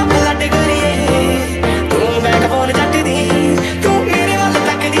तेरा लट करिए तू बैक बोल जट दी तू मेरे वाल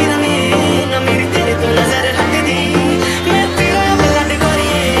तक दी ना मेरी तेरे तो नजर हट दी मैं तेरा लट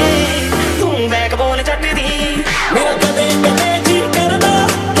करिए तू बैक बोल जट दी मेरा कदे कदे जी करदा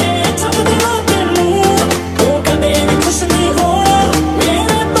के छप देवा तेनू तू कदे भी खुश नहीं होना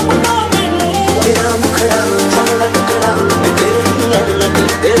मेरे तो पता मैनू तेरा मुखड़ा साला टुकड़ा तेरी याद लगी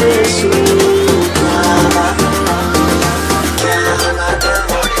तेरे सू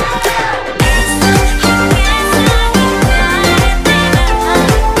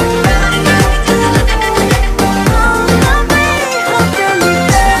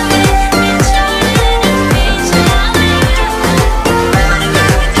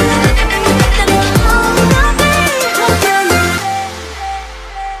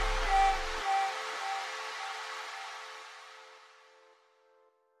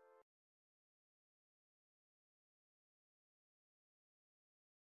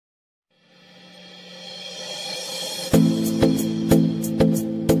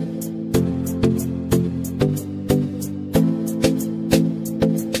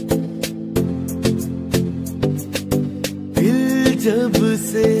जब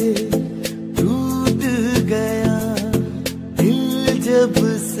से टूट गया दिल जब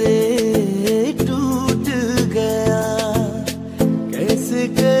से टूट गया कैसे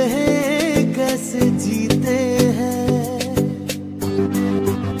कहे कैसे जीते हैं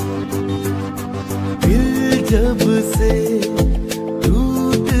दिल जब से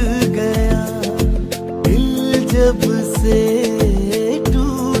टूट गया दिल जब से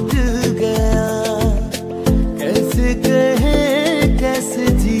टूट गया कैसे कहे कैसे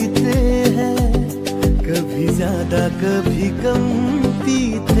जीते हैं कभी ज्यादा कभी कम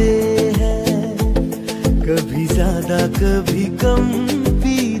पीते हैं कभी ज्यादा कभी कम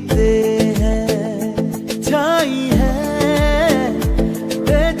पीते हैं छाई है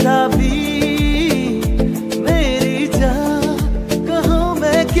बेताबी मेरी जान कहो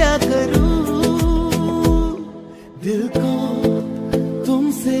मैं क्या करूं दिल को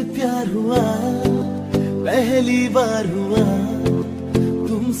तुमसे प्यार हुआ पहली बार हुआ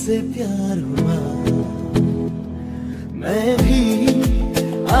तुमसे प्यार हुआ मैं भी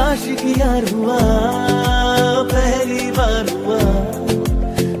आशिक यार हुआ पहली बार हुआ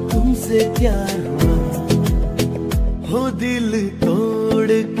तुमसे प्यार हुआ हो दिल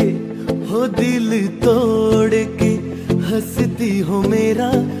तोड़ के हंसती हो मेरा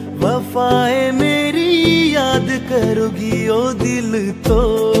वफाए मेरी याद करोगी ओ दिल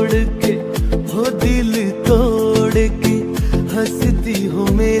तोड़ के हो दिल तोड़ के हंसती हो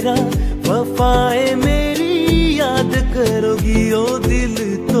मेरा वफाए मेरी याद करोगी ओ दिल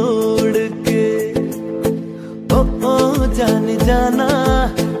तोड़ के ओ जाने जाना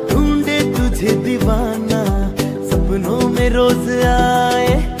ढूंढे तुझे दीवाना सपनों में रोज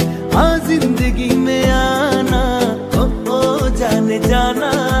आए आ जिंदगी में आना ओ जाने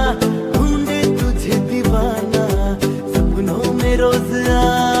जाना ढूंढे तुझे दीवाना सपनों में रोज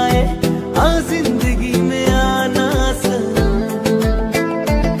आए आ जिंदगी में आना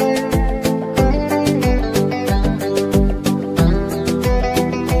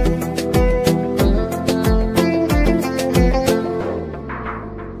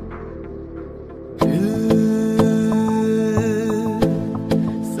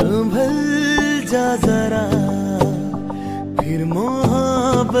संभल जा जरा फिर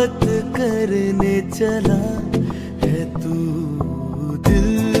मोहब्बत करने चला है तू दिल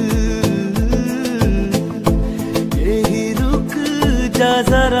यही रुक जा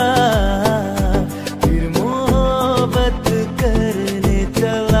जरा फिर मोहब्बत करने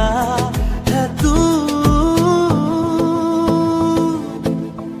चला है तू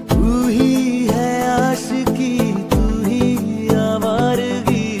ही है आशिकी तू ही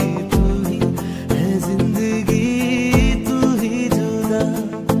आवारगी तू ही है जिंदगी तू ही जुदा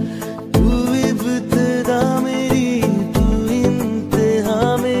तू इब्तिदा मेरी तू इंतहा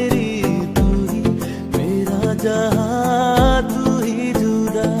मेरी तू ही मेरा जहां तू ही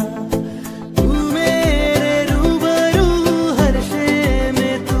जुदा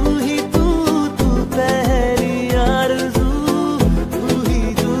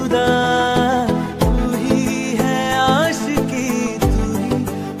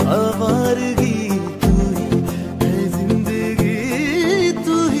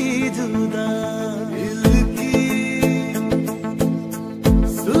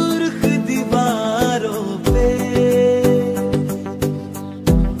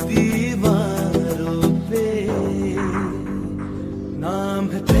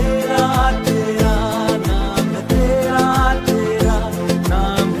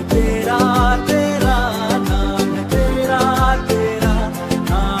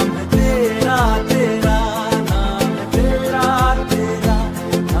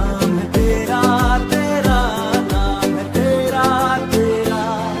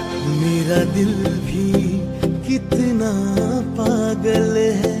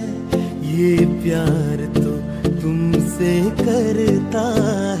ये प्यार तो तुमसे करता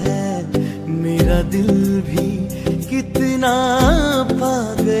है। मेरा दिल भी कितना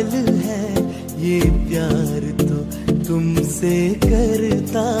पागल है, ये प्यार तो तुमसे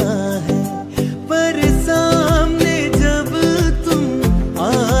करता है। पर सामने जब तुम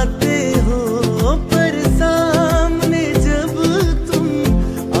आते हो, पर सामने जब तुम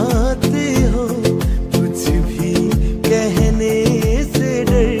आते हो, कुछ भी कहने से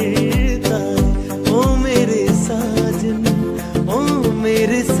डरता है। ओ मेरे साजन, ओ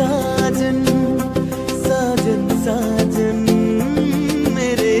मेरे साजन, साजन साजन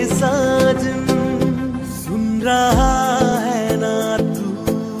मेरे साजन। सुन रहा है ना तू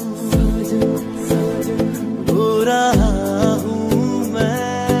साजन साजन, रो रहा हूँ मैं।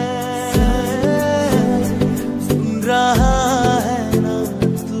 सुन रहा है ना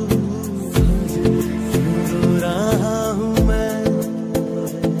तू साजन, रो रहा हूँ मैं।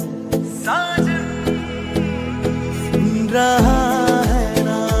 साजन सुन रहा है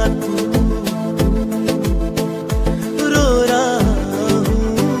ना तू, रो रहा हूँ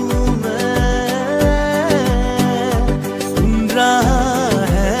मैं। सुन रहा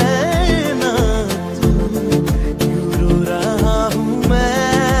है ना तू, क्यों रो रहा हूँ मैं।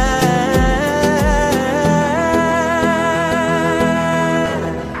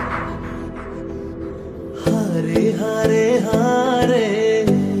 हारे हारे हारे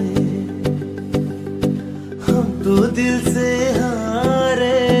हम तो दिल से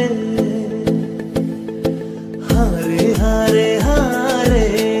हारे। हारे हारे हारे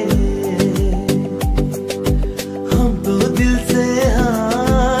हम तो दिल से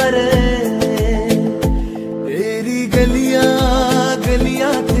हारे। तेरी गलियां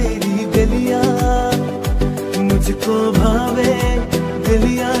गलियां तेरी गलियां मुझको भावे,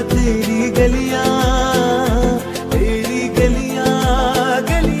 गलियां तेरी गलियां, तेरी गलियां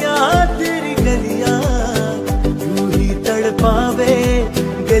गलियां तेरी गलियां यूं ही तड़पावे,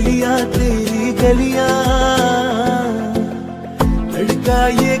 गलियां तेरी गलियां। लड़का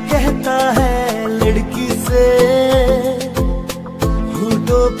ये कहता है लड़की से,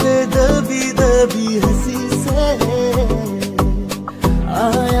 होठों पे दबी दबी हंसी से।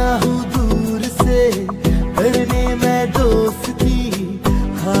 आया हूँ दूर से करने मैं दोस्ती,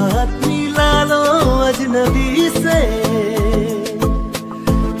 हाथ मिला लो अजनबी से।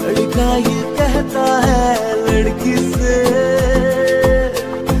 लड़का ये कहता है लड़की से,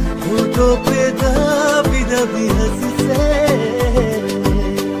 होठों पे दबी दबी हंसी से।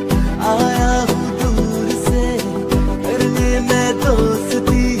 आया हूँ दूर से करने मैं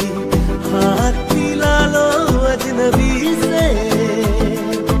दोस्ती, हाथ मिला लो अजनबी से।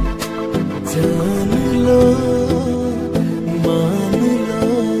 जान लो मान लो,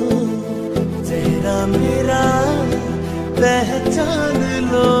 चेहरा मेरा पहचान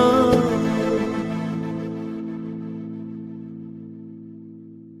लो।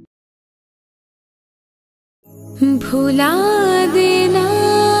 भुला देना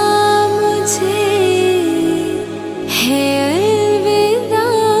मुझे है अलविदा,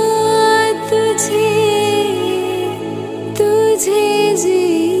 तुझे तुझे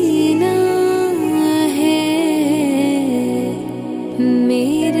जीना है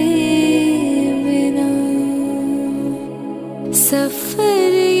मेरे बिना।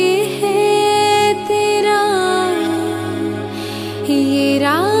 सफर ये है तेरा, ये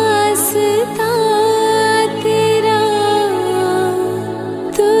रास्ता तेरा,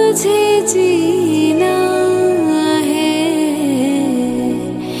 तुझे जीना है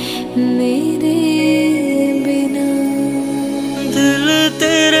मेरे बिना। दिल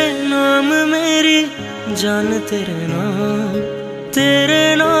तेरे नाम मेरी जान तेरे नाम, तेरे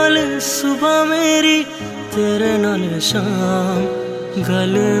नाल सुबह मेरी तेरे नाल शाम।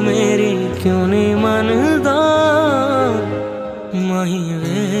 गल मेरी क्यों नहीं मनदा माही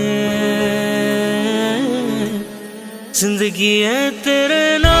वे, जिंदगी है तेरे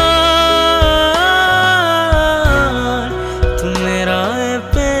नाल, तू मेरा है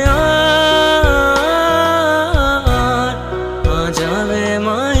प्यार। आ जावे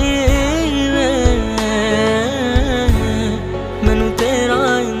माही वे, मैनू तेरा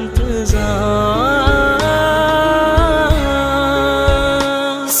इंतजार।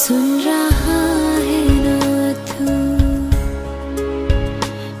 सुन रहा है ना तू,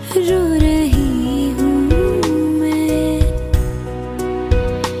 रो रही हूँ मैं।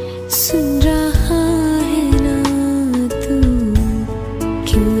 सुन रहा है ना तू,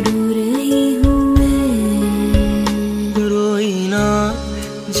 क्यों रो रही हूँ मैं। रोई ना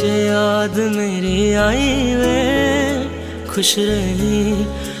जे याद मेरी आई वे, खुश रही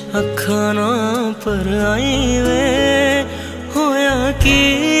अखा ना पर आई वे। होया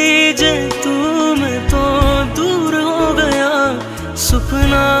की जे तू मैं तो दूर हो गया,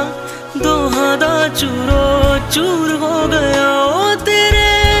 सुपना दोहा दा चूरो चूर हो गया। ओ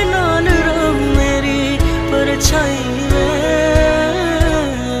तेरे नाल रहूं मेरी परछाई में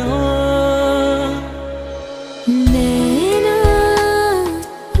हो। नैना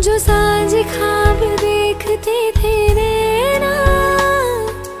जो साँझ ख्वाब देखते थे, नैना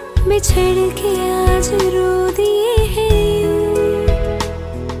बिछड़ के आज रो दिए हैं यूं।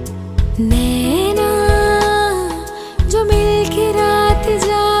 नैना जो मिलके रात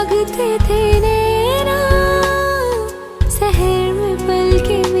जागते थे, नैना शहर में पल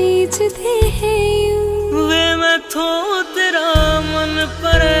के बीचते हैं यूं। वे मैं थो तेरा मन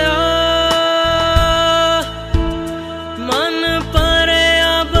परया, मन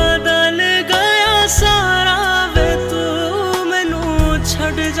परया बदल गया सारा, वे तू मैनू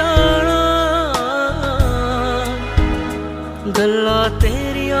छड़ जाना। गल्ला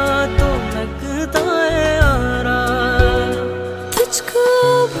तेरिया तो लगता है यारा, तुझको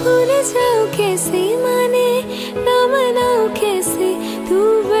भूल जाऊं कैसे, माने ना मनाऊं कैसे, तू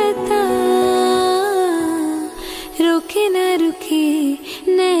बता। रुके ना रुके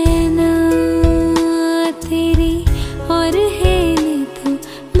नैना तेरी और है ने तू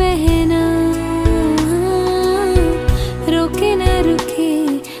बहना। रुके ना रुके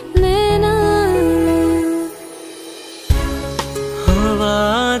नैना। हवा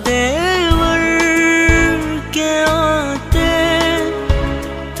देवर के आते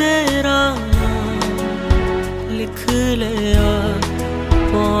तेरा नाम लिख लिया,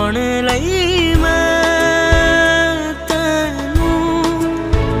 कौन लई मैं तेनू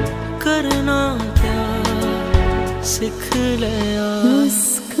करना प्यार सिख लिया।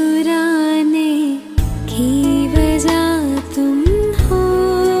 मुस्कुराने की वजह तुम हो,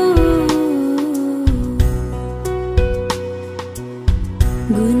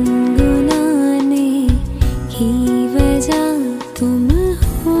 गुनगुनाने की वजह तुम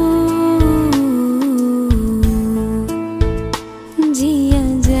हो। जिया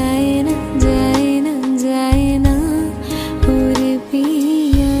जाए ना जाए ना जाए ना और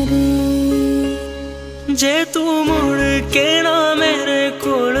पिया रे। जे तू मुड़ के ना मेरे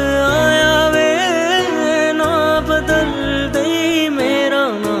कोल आया वे, ना बदल दई मेरा,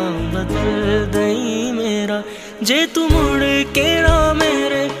 ना बदल दई मेरा। जे तू मुड़ के ना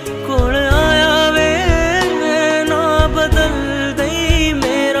मेरे कोल आया वे, ना बदल दई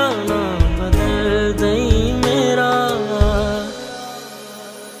मेरा, ना बदल दई मेरा।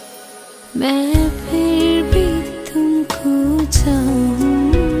 मैं फिर भी तुमको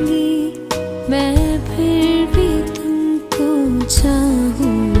चाहूंगी, मैं फिर भी तुमको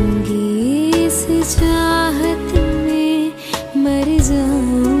चाहूंगी। इस चाहत में मर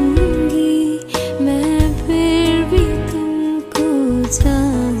जाऊंगी, मैं फिर भी तुमको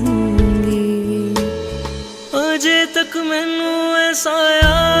चाहूंगी। अजे तक मैनू ऐसा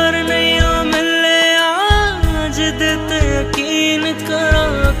यार नहीं मिले, आज दे ते यकीन करा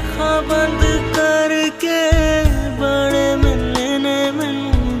अखां बंद करके। बड़े मिलने ने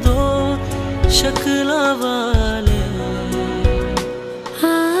मैनू दो शक्लां वाले,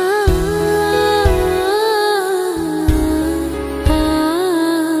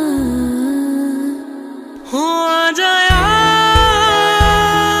 हो आ जाया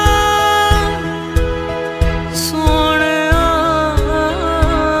सोहणिया,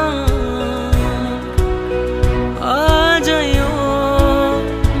 आ जाइयो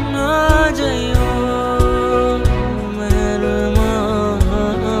ना जाइयो मेहरबान।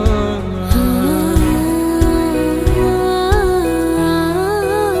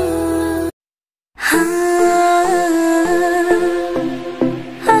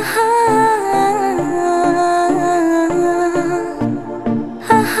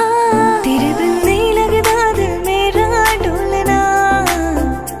 तेरे बिन नहीं लगता दिल मेरा डोलना,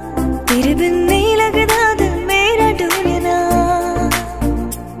 तेरे बिन नहीं लगता दिल मेरा डोलना।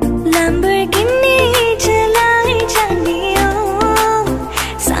 लैम्बोर्गिनी चलाई जानियो,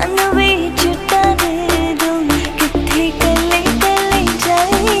 सानू भी छुट्टा दे दो, किथे कले कले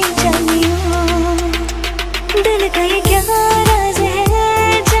जाई जानियो। दिल का ये क्या राज है,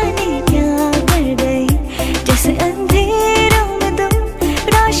 जाने क्या कर गई, जैसे अंधेरों में तुम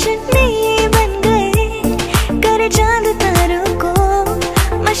रोशनी बन गए। कर चांद तारों को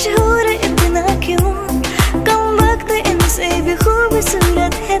मशहूर इतना क्यों, कम वक्त इनसे भी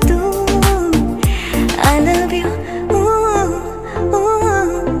खूबसूरत है तू। I love you,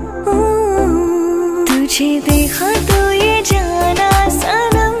 तुझे देखा तो ये जाना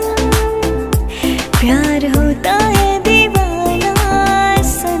सनम, प्यार होता है दीवाना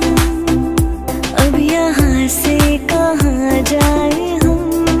सनम। अब यहाँ से कहाँ जाए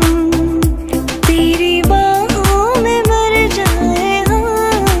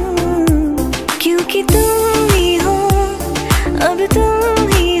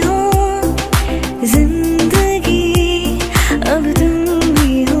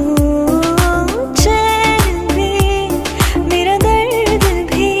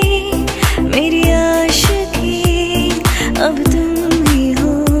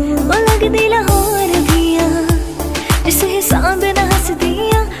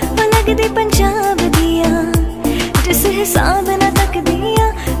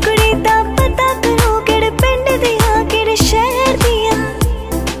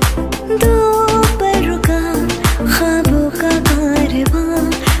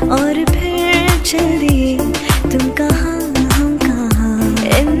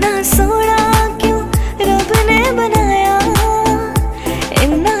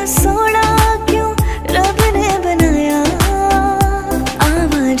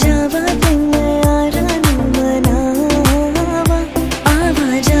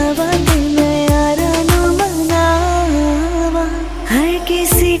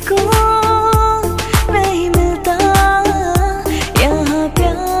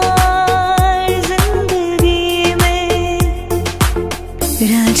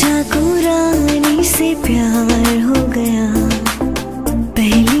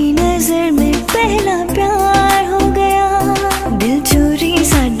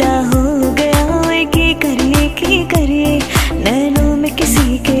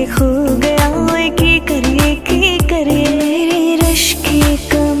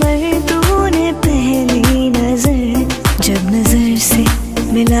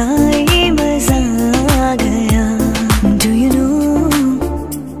मिला ये मजा आ गया। Do you know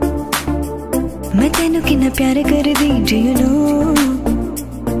मैं तेनू किन्ना प्यार कर दी। Do you know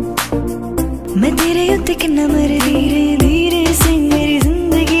मैं तेरे उत्ते किन्ना मर धीरे धीरे से मेरी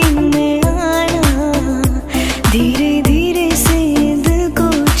जिंदगी में आना, धीरे धीरे से दिल को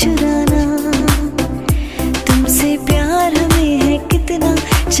चुराना। तुमसे प्यार हमें है कितना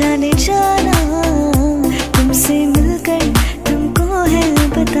जाने जाना, तुमसे मिलकर तुमको है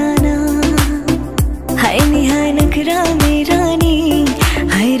बताना। हाय नी हाय नखरा मेरा नी,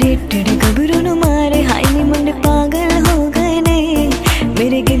 हाय रेटेड गबरू नु मारे, हाय नी मुंडे पागल हो गए ने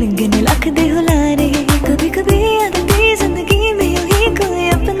मेरे गिन गिन लख दे हुलारे। कभी कभी आदती जिंदगी में यूं ही कोई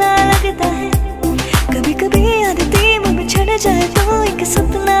अपना लगता है, कभी कभी आदती मुझ छड़ जाए तो एक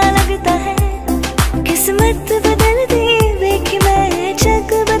सपना लगता है। किस्मत बदलती वेखी मैं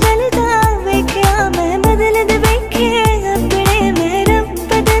जग बदलता, वेख्या मैं बदल दे वेखे अपने में रब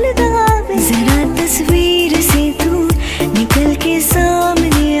बदलता। जरा तस्वीर से तू निकल के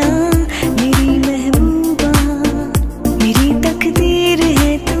सामने आ मेरी महबूबा, मेरी तकदीर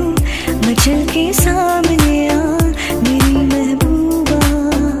है तू मचल के सामने आ मेरी महबूबा।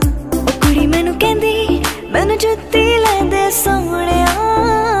 ओ कुड़ी मैनू कहंदी मैनू जुत्ती लैंदे सोहणिया,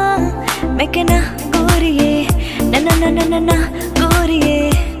 मैं कहना गोरिए ना ना ना ना ना ना गोरिए।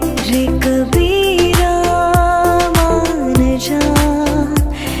 रे कबीरा मान जा,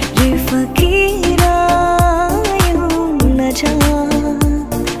 रे फकीरा यूं न जा।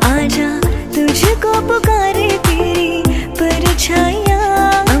 आजा तुझको पुकारे तेरी परछाइयाँ,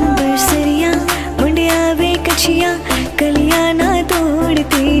 अंबर सरिया मुंडिया वे कचिया, कलियां ना तोड़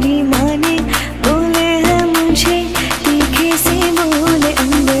तेरी माँ ने बोले हैं मुझे तीखे से बोले।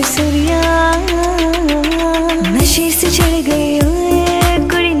 अंबर सरिया नशे से चढ़ गई ओए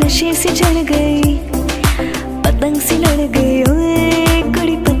कुड़ी, नशे से चढ़ गई, पतंग से लड़ गई ओए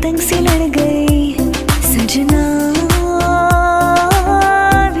कुड़ी, पतंग से लड़ गई। सजना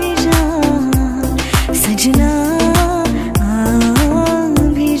भी जा, सजना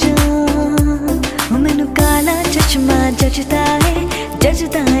भी जा। ओ मैनू काला चश्मा जचता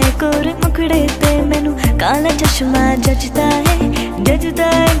है गोरे मुखड़े ते, मैनू काला चश्मा जचता है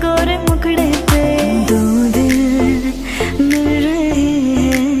गोरे मुखड़े पे। दो दिल मिल रहे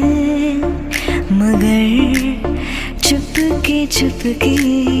हैं मगर चुपके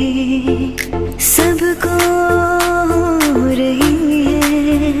सबको हो रही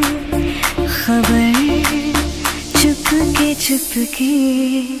है खबर। चुपके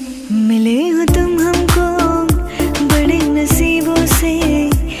मिले हो तुम हमको बड़े नसीबों से,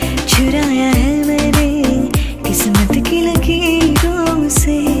 चुराया है मैंने किस्मत की लकीरों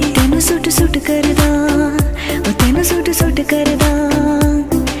से। तेनू सूट करदा ओ तेनू सूट करदा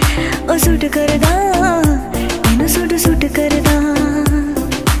ओ सूट करदा, तेनू सूट करदा।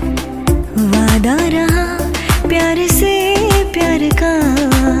 वादा रहा प्यार से प्यार का,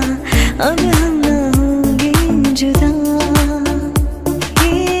 अब हम ना होंगे जुदा।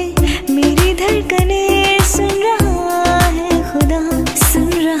 ये मेरी धड़कने सुन रहा है खुदा, सुन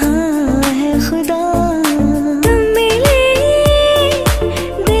रहा है खुदा। तुम मिले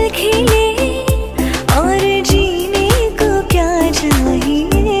दिल खिले और जीने को क्या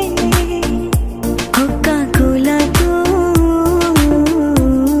चाहिए। कोका कोला तू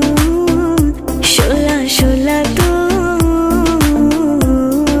शोला शोला तू,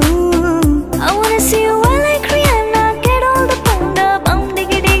 I wanna see you while like Rihanna, get all the bunda, bum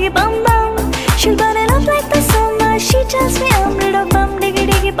diggy diggy bum bum. She'll burn it up like the summer, she tells me I'm little bum diggy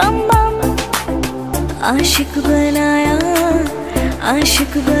diggy bum bum. आशिक बनाया,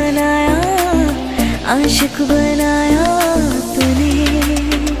 आशिक बनाया, आशिक बनाया तूने।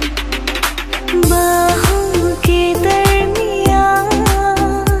 बाहों के दरमियाँ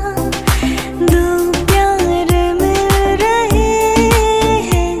दो प्यार मिल रहे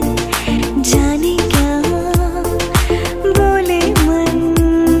हैं, जाने क्या बोले मन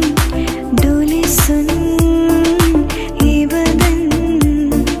डोले सुन ये बदन।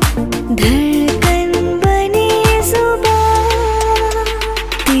 धड़कन बनी जुबां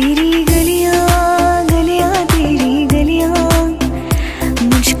तेरी गलियां गलियां तेरी गलियां,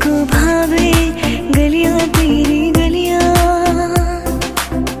 मुझको भावे गलियां तेरी गलियां।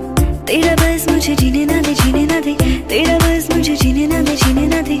 तेरा बस मुझे जीने ना दे, जीने ना दे, तेरा बस मुझे जीने ना दे, जीने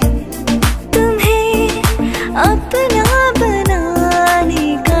ना दे। तुम्हें अपना बनाने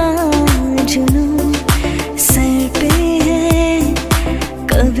का जुनून सर पे है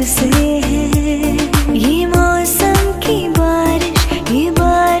कब से है। ये मौसम की बारिश, ये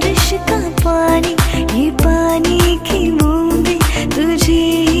बारिश का पानी, ये पानी की बूंदे तुझे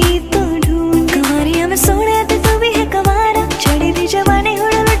ही तो ढूंढ। कवारियां में सोने आते तू भी है कवारा, चढ़ी थी जवानी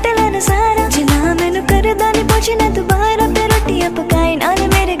हुआ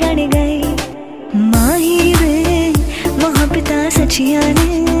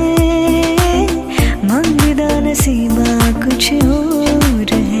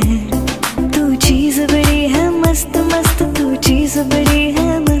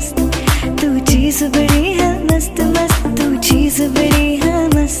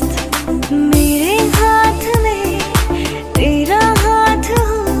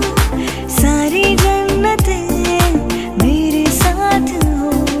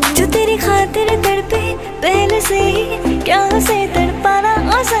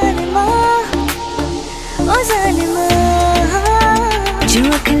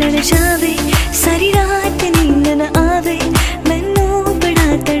जावे, सारी रात नींद न आवे, मैनू बड़ा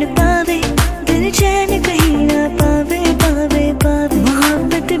तड़पावे, दिल चैन कहीं ना पावे पावे पावे।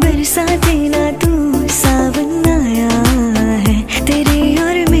 मोहब्बत बरसा देना तू, सावन आया है, तेरे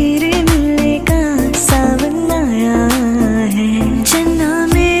और मेरे मिलने का सावन आया है। चन्ना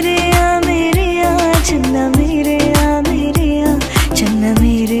मेरे आ मेरे आ, चन्ना मेरे आ मेरे आ, चन्ना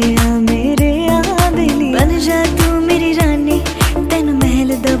मेरे आ मेरे आ बेली। बन जा तू मेरी रानी, तेन महल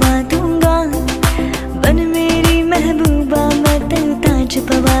दबा दूंगा, बन मेरी महबूबा, मैं तेन ताज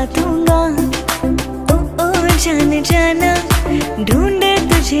पवा दूंगा। ओ जाने जाना, ढूंढे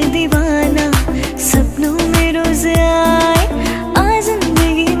तुझे दीवाना, सपनों में रोज आए, आ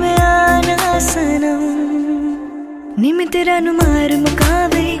जिंदगी में आना सनम। नी मैं तेरा नु मार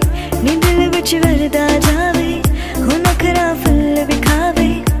मुकावे, नी दिल विच वरदा जावे, हो नखरा फुल विखावे,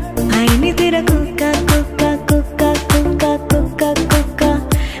 आई नी तेरा Coca Coca Coca Coca Coca Coca,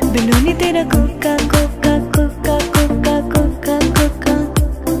 बिनु नी तेरा Coca Coca Coca Coca Coca Coca.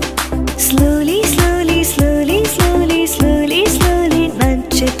 Slowly slowly slowly slowly slowly slowly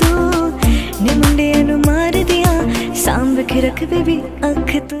नच तू, नी मुंडिया नु मार दिया, सांभ के रख बेबी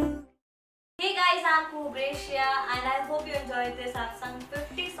अख तू। Hey guys, I'm Kubrecia and I hope you enjoyed this. I've sung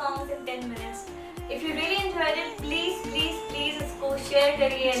 50 songs in 10 minutes. If you really enjoyed it, please इसको share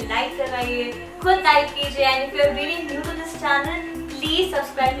करिए, like कराइए, खुद type कीजिए, and if you're really new to this channel, please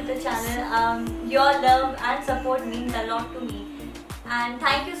subscribe to the channel. Your love and support means a lot to me. And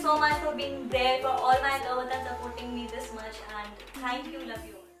thank you so much for being there, for all my lovers and supporting me this much, and thank you, love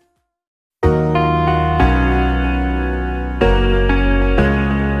you.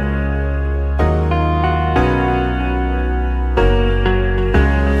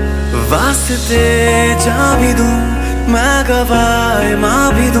 वास्ते जा भी दूं, मैं गवाए माँ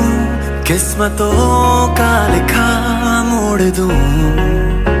भी दूं, किस्मतों का लिखा मोड़ दूं,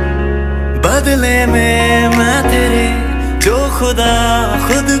 बदले में मैं तेरे जो खुदा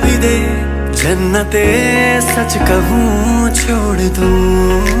खुद भी दे, जन्नते सच कहूँ छोड़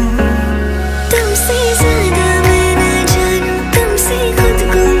दूं। तुमसे ज्यादा मैं न जानूं, तुमसे खुद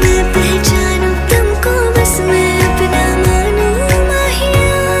को मैं पहचानूं, तुमको बस मैं अपना मानूं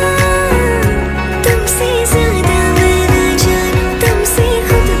माहिया। तुमसे ज्यादा मैं न जानूं, तुमसे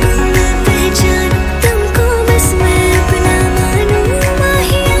खुद को मैं पहचानूं, तुमको बस मैं अपना मानूं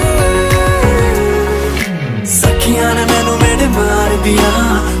माहिया। सखियां ने मैनू मेरे मार दिया,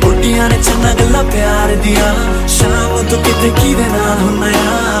 उड्डियां ने चन्ना गल्ला प्यार दिया, शाम तू किते किदे नाल हुन्ना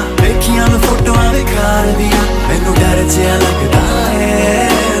आ, देखियां मैं फोटोआं विखार दिया, मैनू डर जिहा लगदा है,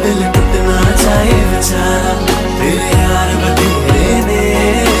 दिल टुटना चाहे बेचारा, तेरे यार बतेरे ने,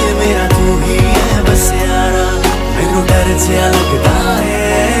 मेरा तू ही है बस यारा, मैनू डर जिहा लगदा है,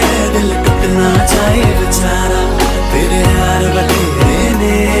 दिल टुटना चाहे बेचारा, तेरे यार बतेरे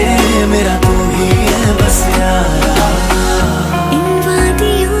ने, मेरा तू ही है बस यारा। इन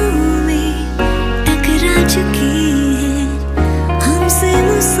वादियों में टकरा चुकी है हमसे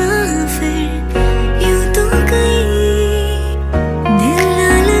मुसाफिर, यूं तो कहीं दिल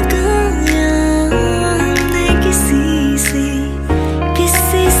ना लगाया हमने किसी से,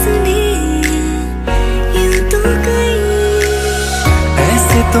 किससे सुने यूं तो कहीं।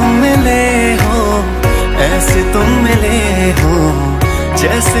 ऐसे तुम मिले हो, ऐसे तुम मिले हो,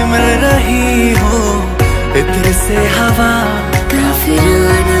 जैसे मिल रही हो इत्र से हवा,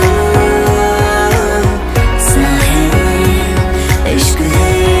 काफिराना सा है इश्क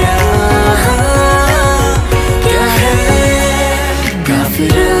है यहाँ, क्या है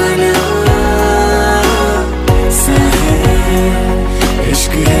काफिराना सा है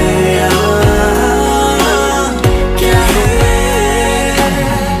इश्क है यहाँ, क्या है।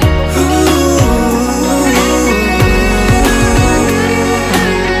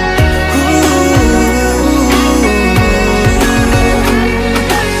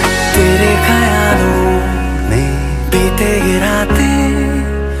 तेरे ख्यालों में बीते ये रातें,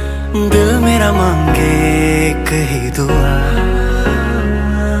 दिल मेरा मांगे एक ही दुआ,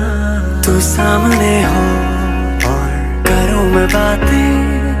 तू सामने हो और करूं मैं बातें,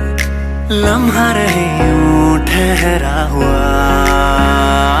 लम्हा रहे यूं ठहरा हुआ,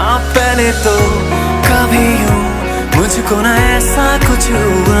 पहले तो कभी यूं मुझको ना ऐसा कुछ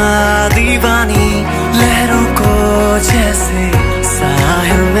हुआ, दीवानी लहरों को जैसे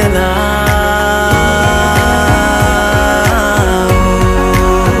साहिल मिला,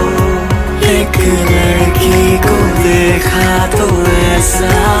 एक लड़की को देखा तो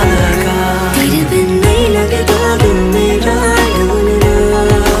ऐसा लगा, तेरे बिन नहीं लगता दिल मेरा ढूंढना,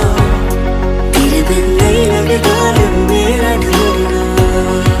 तेरे बिन नहीं लगता दिल मेरा ढूंढना,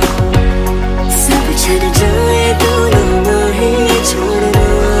 सब छड़ जाए तो ना ही छोड़ना।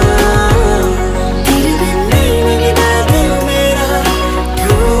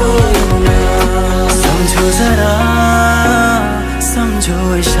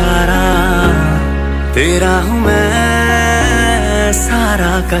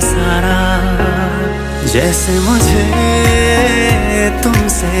 सारा का सारा, जैसे मुझे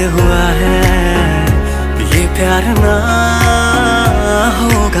तुमसे हुआ है ये प्यार ना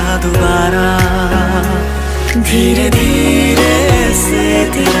होगा दोबारा। धीरे धीरे से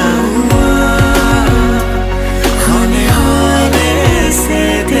तेरा हुआ, होने होने से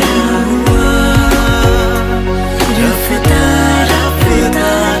तेरा हुआ, रफ्ता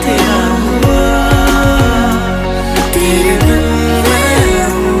रफ्ता तेरा हुआ, तेरे बिन मैं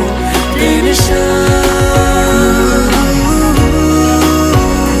हूँ बेनिशान।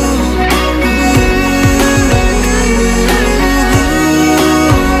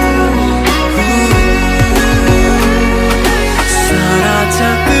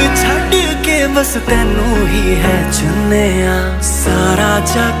 बस तैनू ही है चुनिया, सारा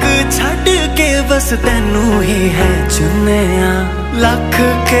जग छड़ के बस तैनू ही है चुनिया। लख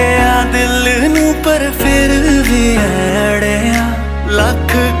के आ दिल नू पर फिर भी अड़िया,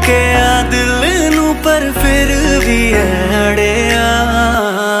 लख के आ दिल नू पर फिर भी अड़िया।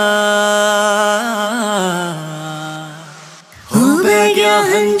 हो बह गया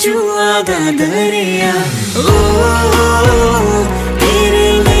हंजुआ दा दरिया, ओ तेरे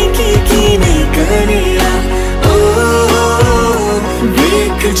लेके की नहीं करिया, ओ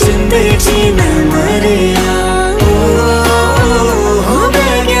वेख जिंदे जी न मरिया, हो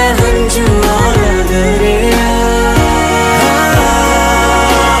बह गया हंजुआ दा दरिया।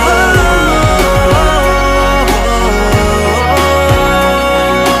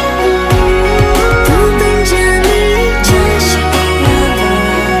 तू बन जा मेरी चाशनी,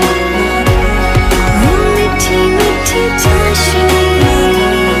 मीठी मीठी चाशनी,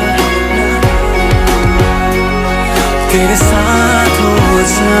 तेरे साथ हो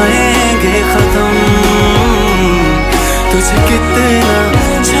जाएंगे खत्म, तुझे कितना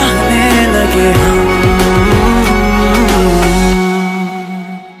चाहने लगे हम।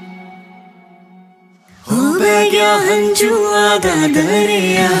 हो बह गया हंजुआ दा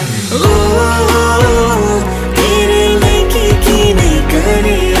दरिया, ओ तेरे लेके की नहीं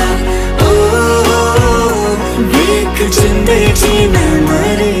करिया, ओ वेख जिंदे जी न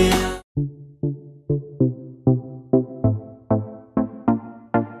मरिया।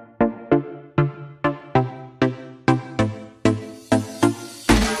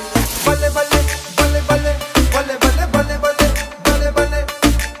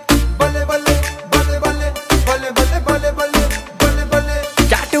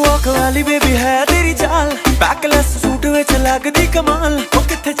 बेबी है तेरी चाल, बैकलेस सूट विच लगदी कमाल। ओ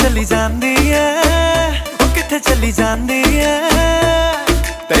किथे चली जांदी है, ओ किथे चली जांदी है,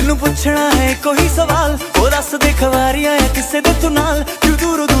 तैनू पुछना है कोई सवाल। ओ दस दे खवारियां है किसे दे तू नाल, क्यों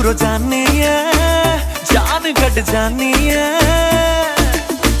दूरों दूरों जानी है, जान कट जानी है।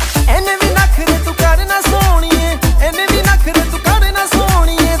 एने भी नखरे तू करना सोहणीए, एने भी नखरे तू करना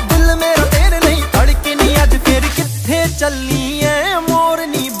सोहणीए, दिल मेरा तेरे नहीं धड़के नी अज फिर किथे चली है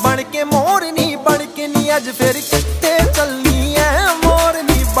मोरनी बन के, मोरनी बन के नी अज फिर किथे चली है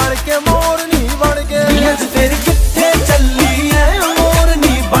मोरनी बन के, मोरनी बन के अज फिर किथे चली है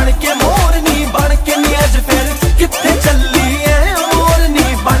मोरनी बन के, मोरनी बन के नी अज फिर किथे चली है मोरनी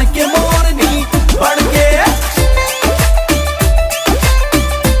बन के, मोरनी बन के।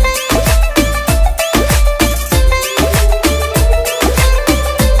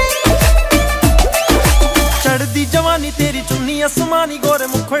 चढ़दी जवानी तेरी चुन्नी आसमानी, गोरे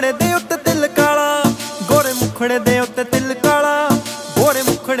मुखड़े दे उत्ते तिल काला, गोरे मुखड़े दे उत्ते तिल काला, गोरे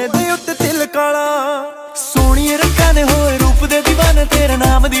मुखड़े दे उत्ते तिल काला। सोहणिए रंगां दे होए रूप दे दीवाने, तेरे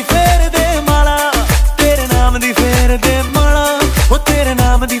नाम दी फेर दे माला, तेरे नाम दी फेर दे माला, ओ तेरे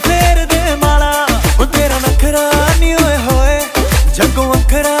नाम दी फेर दे माला। ओ तेरा नखरा नी होए जग्गों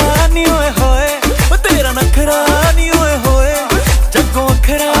अखरा नी होए, ओ तेरा नखरा नी होए जग्गों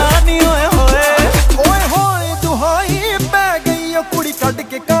अखरा नी होए। ओए होए दुहाई पै गई ओ कुड़ी कट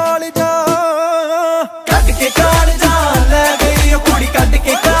के काल जा, कट के काल जा लै गई ओ कुड़ी कट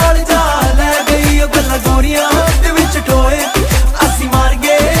के काल जा लै गई। ओ गल्लां गोरियां दे विच टोए असी मार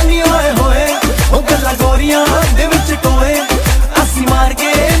गए नी होए होए, ओ गल्लां गोरियां दे विच टोए असी मार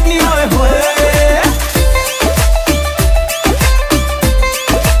गए नी होए होए।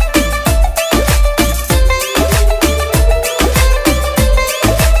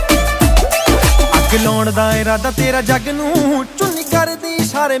 अग लाउण दा इरादा तेरा जग नूं, चुन्नी करदी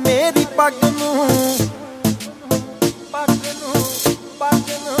इशारे मेरी पग नूं, पग नूं, पग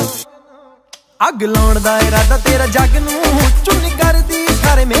नूं। अग लाउण दा इरादा तेरा जग नूं, चुन्नी करदी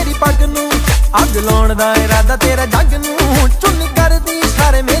इशारे मेरी पग नूं। अग लाउण दा इरादा तेरा जग नूं, चुन्नी करदी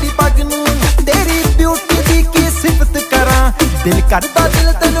इशारे मेरी पग नूं। तेरी ब्यूटी दी की सिफत करां, दिल करदा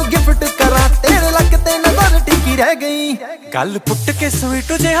दिल तैनू गिफ्ट करां, तेरे लक ते नजर टिकी रह गई। गल पुट के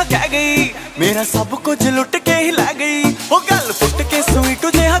स्वीट जिहा कह गई, मेरा सब कुछ लुट के ही लै गई। ओ गल पुट के स्वीट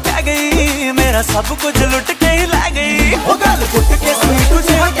जिहा कह गई, मेरा सब कुछ लुट के ही लै गई। ओ गल पुट के स्वीट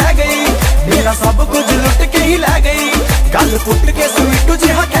जिहा कह गई, मेरा सब कुछ लुट के ही लै गई। गल पुट के स्वीट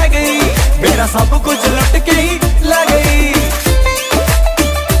जिहा कह गई, मेरा सब कुछ लुट के ही लै गई।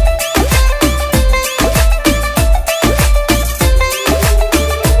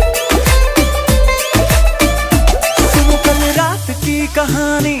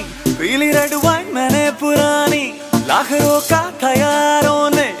 कहानी पीली रेड वाइन मैंने पुरानी, लाख रोका था यारों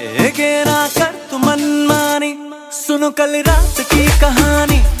ने के ना कर तू मनमानी। सुनो कल रात की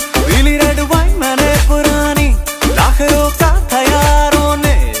कहानी, पीली रेड वाइन मैंने पुरानी, लाख रोका था यारों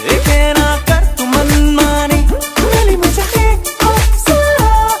ने के ना कर तू मनमानी। मिली मुझे एक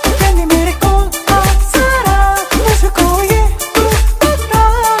अप्सरा, कहनी मेरे को अप्सरा, मुझको ये तू बता,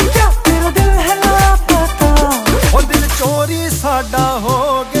 क्या तेरा दिल है लापता। ओ दिल चोरी साडा हो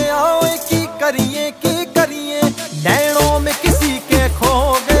गया, ओए की करिए नैनों में किसी के खो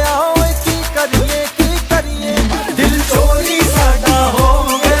गया, ओए की करिए दिल चोरी साडा हो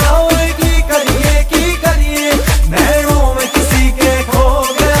गया, ओए की करिए नैनों में किसी के खो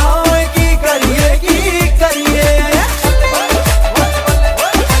गया, ओए की करिए।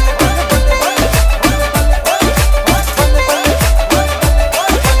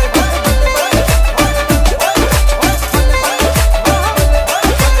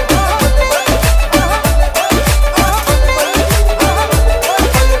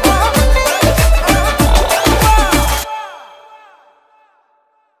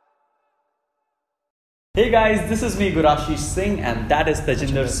 Hey guys, this is me Gurashish Singh and that is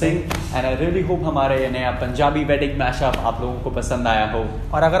Tajinder Singh and I really hope हमारे ये नया पंजाबी वेडिंग मैशअप आप लोगों को पसंद आया हो।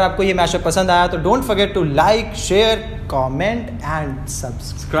 और अगर आपको ये मैशअप पसंद आया तो don't forget to like, share, comment and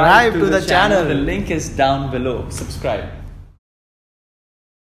subscribe to the channel. The link is down below. Subscribe.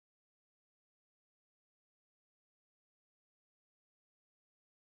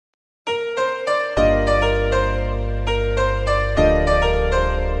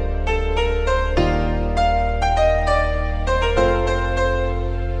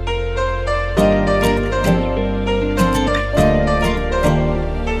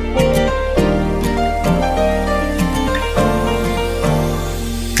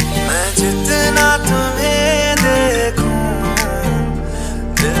 जितना तुम्हें देखूं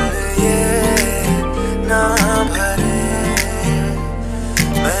दिल ये ना भरे,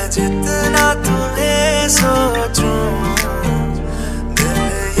 मैं जितना तुम्हें सोचूं दिल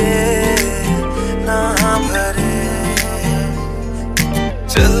ये ना भरे।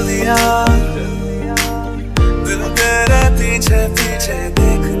 चल दिया दिल तेरे पीछे पीछे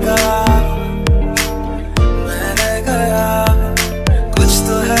देखता, मैं रह गया कुछ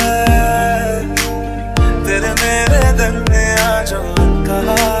तो है तेरे मेरे दरमियां जो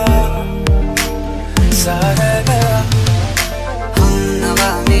कहा सारे गया। हम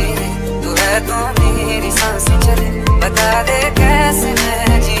नवा मेरे तू है तो मेरी सांसें चले, बता दे कैसे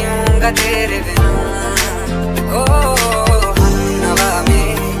मैं जीऊंगा तेरे बिना। ओ हम नवा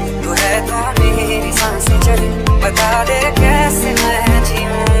मेरे तू है तो मेरी सांसें चले, बता दे कैसे मैं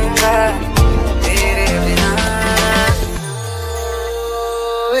जीऊंगा तेरे बिना।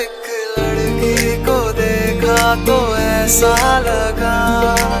 एक लड़की को देखा तो ऐसा लगा,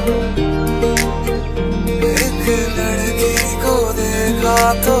 एक लड़की को देखा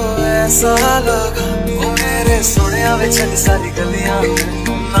तो ऐसा लगा, वो मेरे सुनिया में चली सारी गलियां में,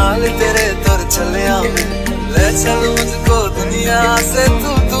 नाल तेरे तुर चलिया में, ले चल मुझको दुनिया से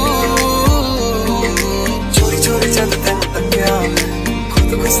तू दूर। चोरी चोरी जब तेन तकिया में, खुद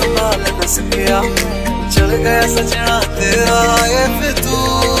को संभाल न सकिया, चल गया सजना तेरा ये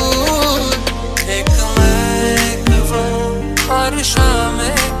फितूर। एक मैं एक वो हर शाम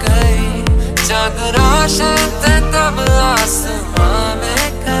गई, चांद रोशन थे तब आसमां में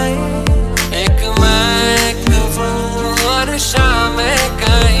गई। एक मैं एक वो हर शाम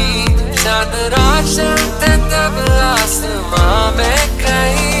गई, चांद रोशन थे तब आसमां में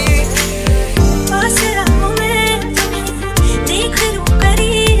गई।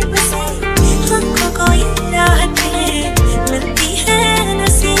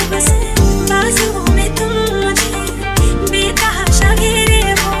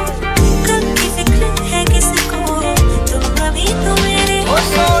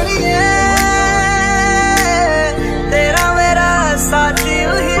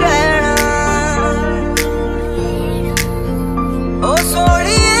 ओ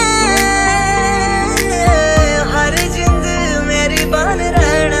सोनी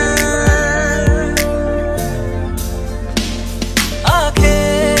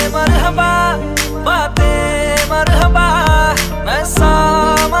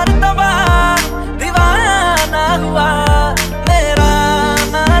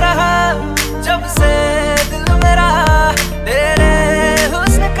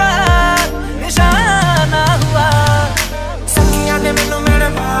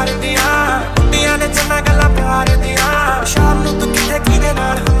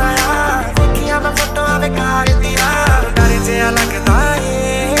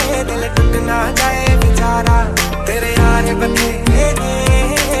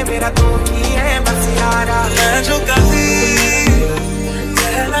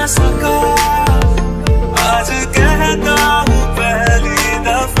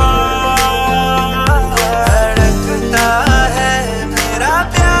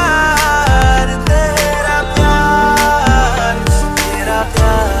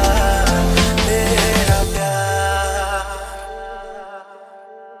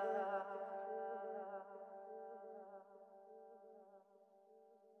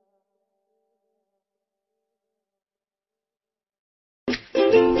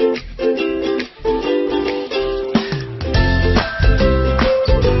Thank you.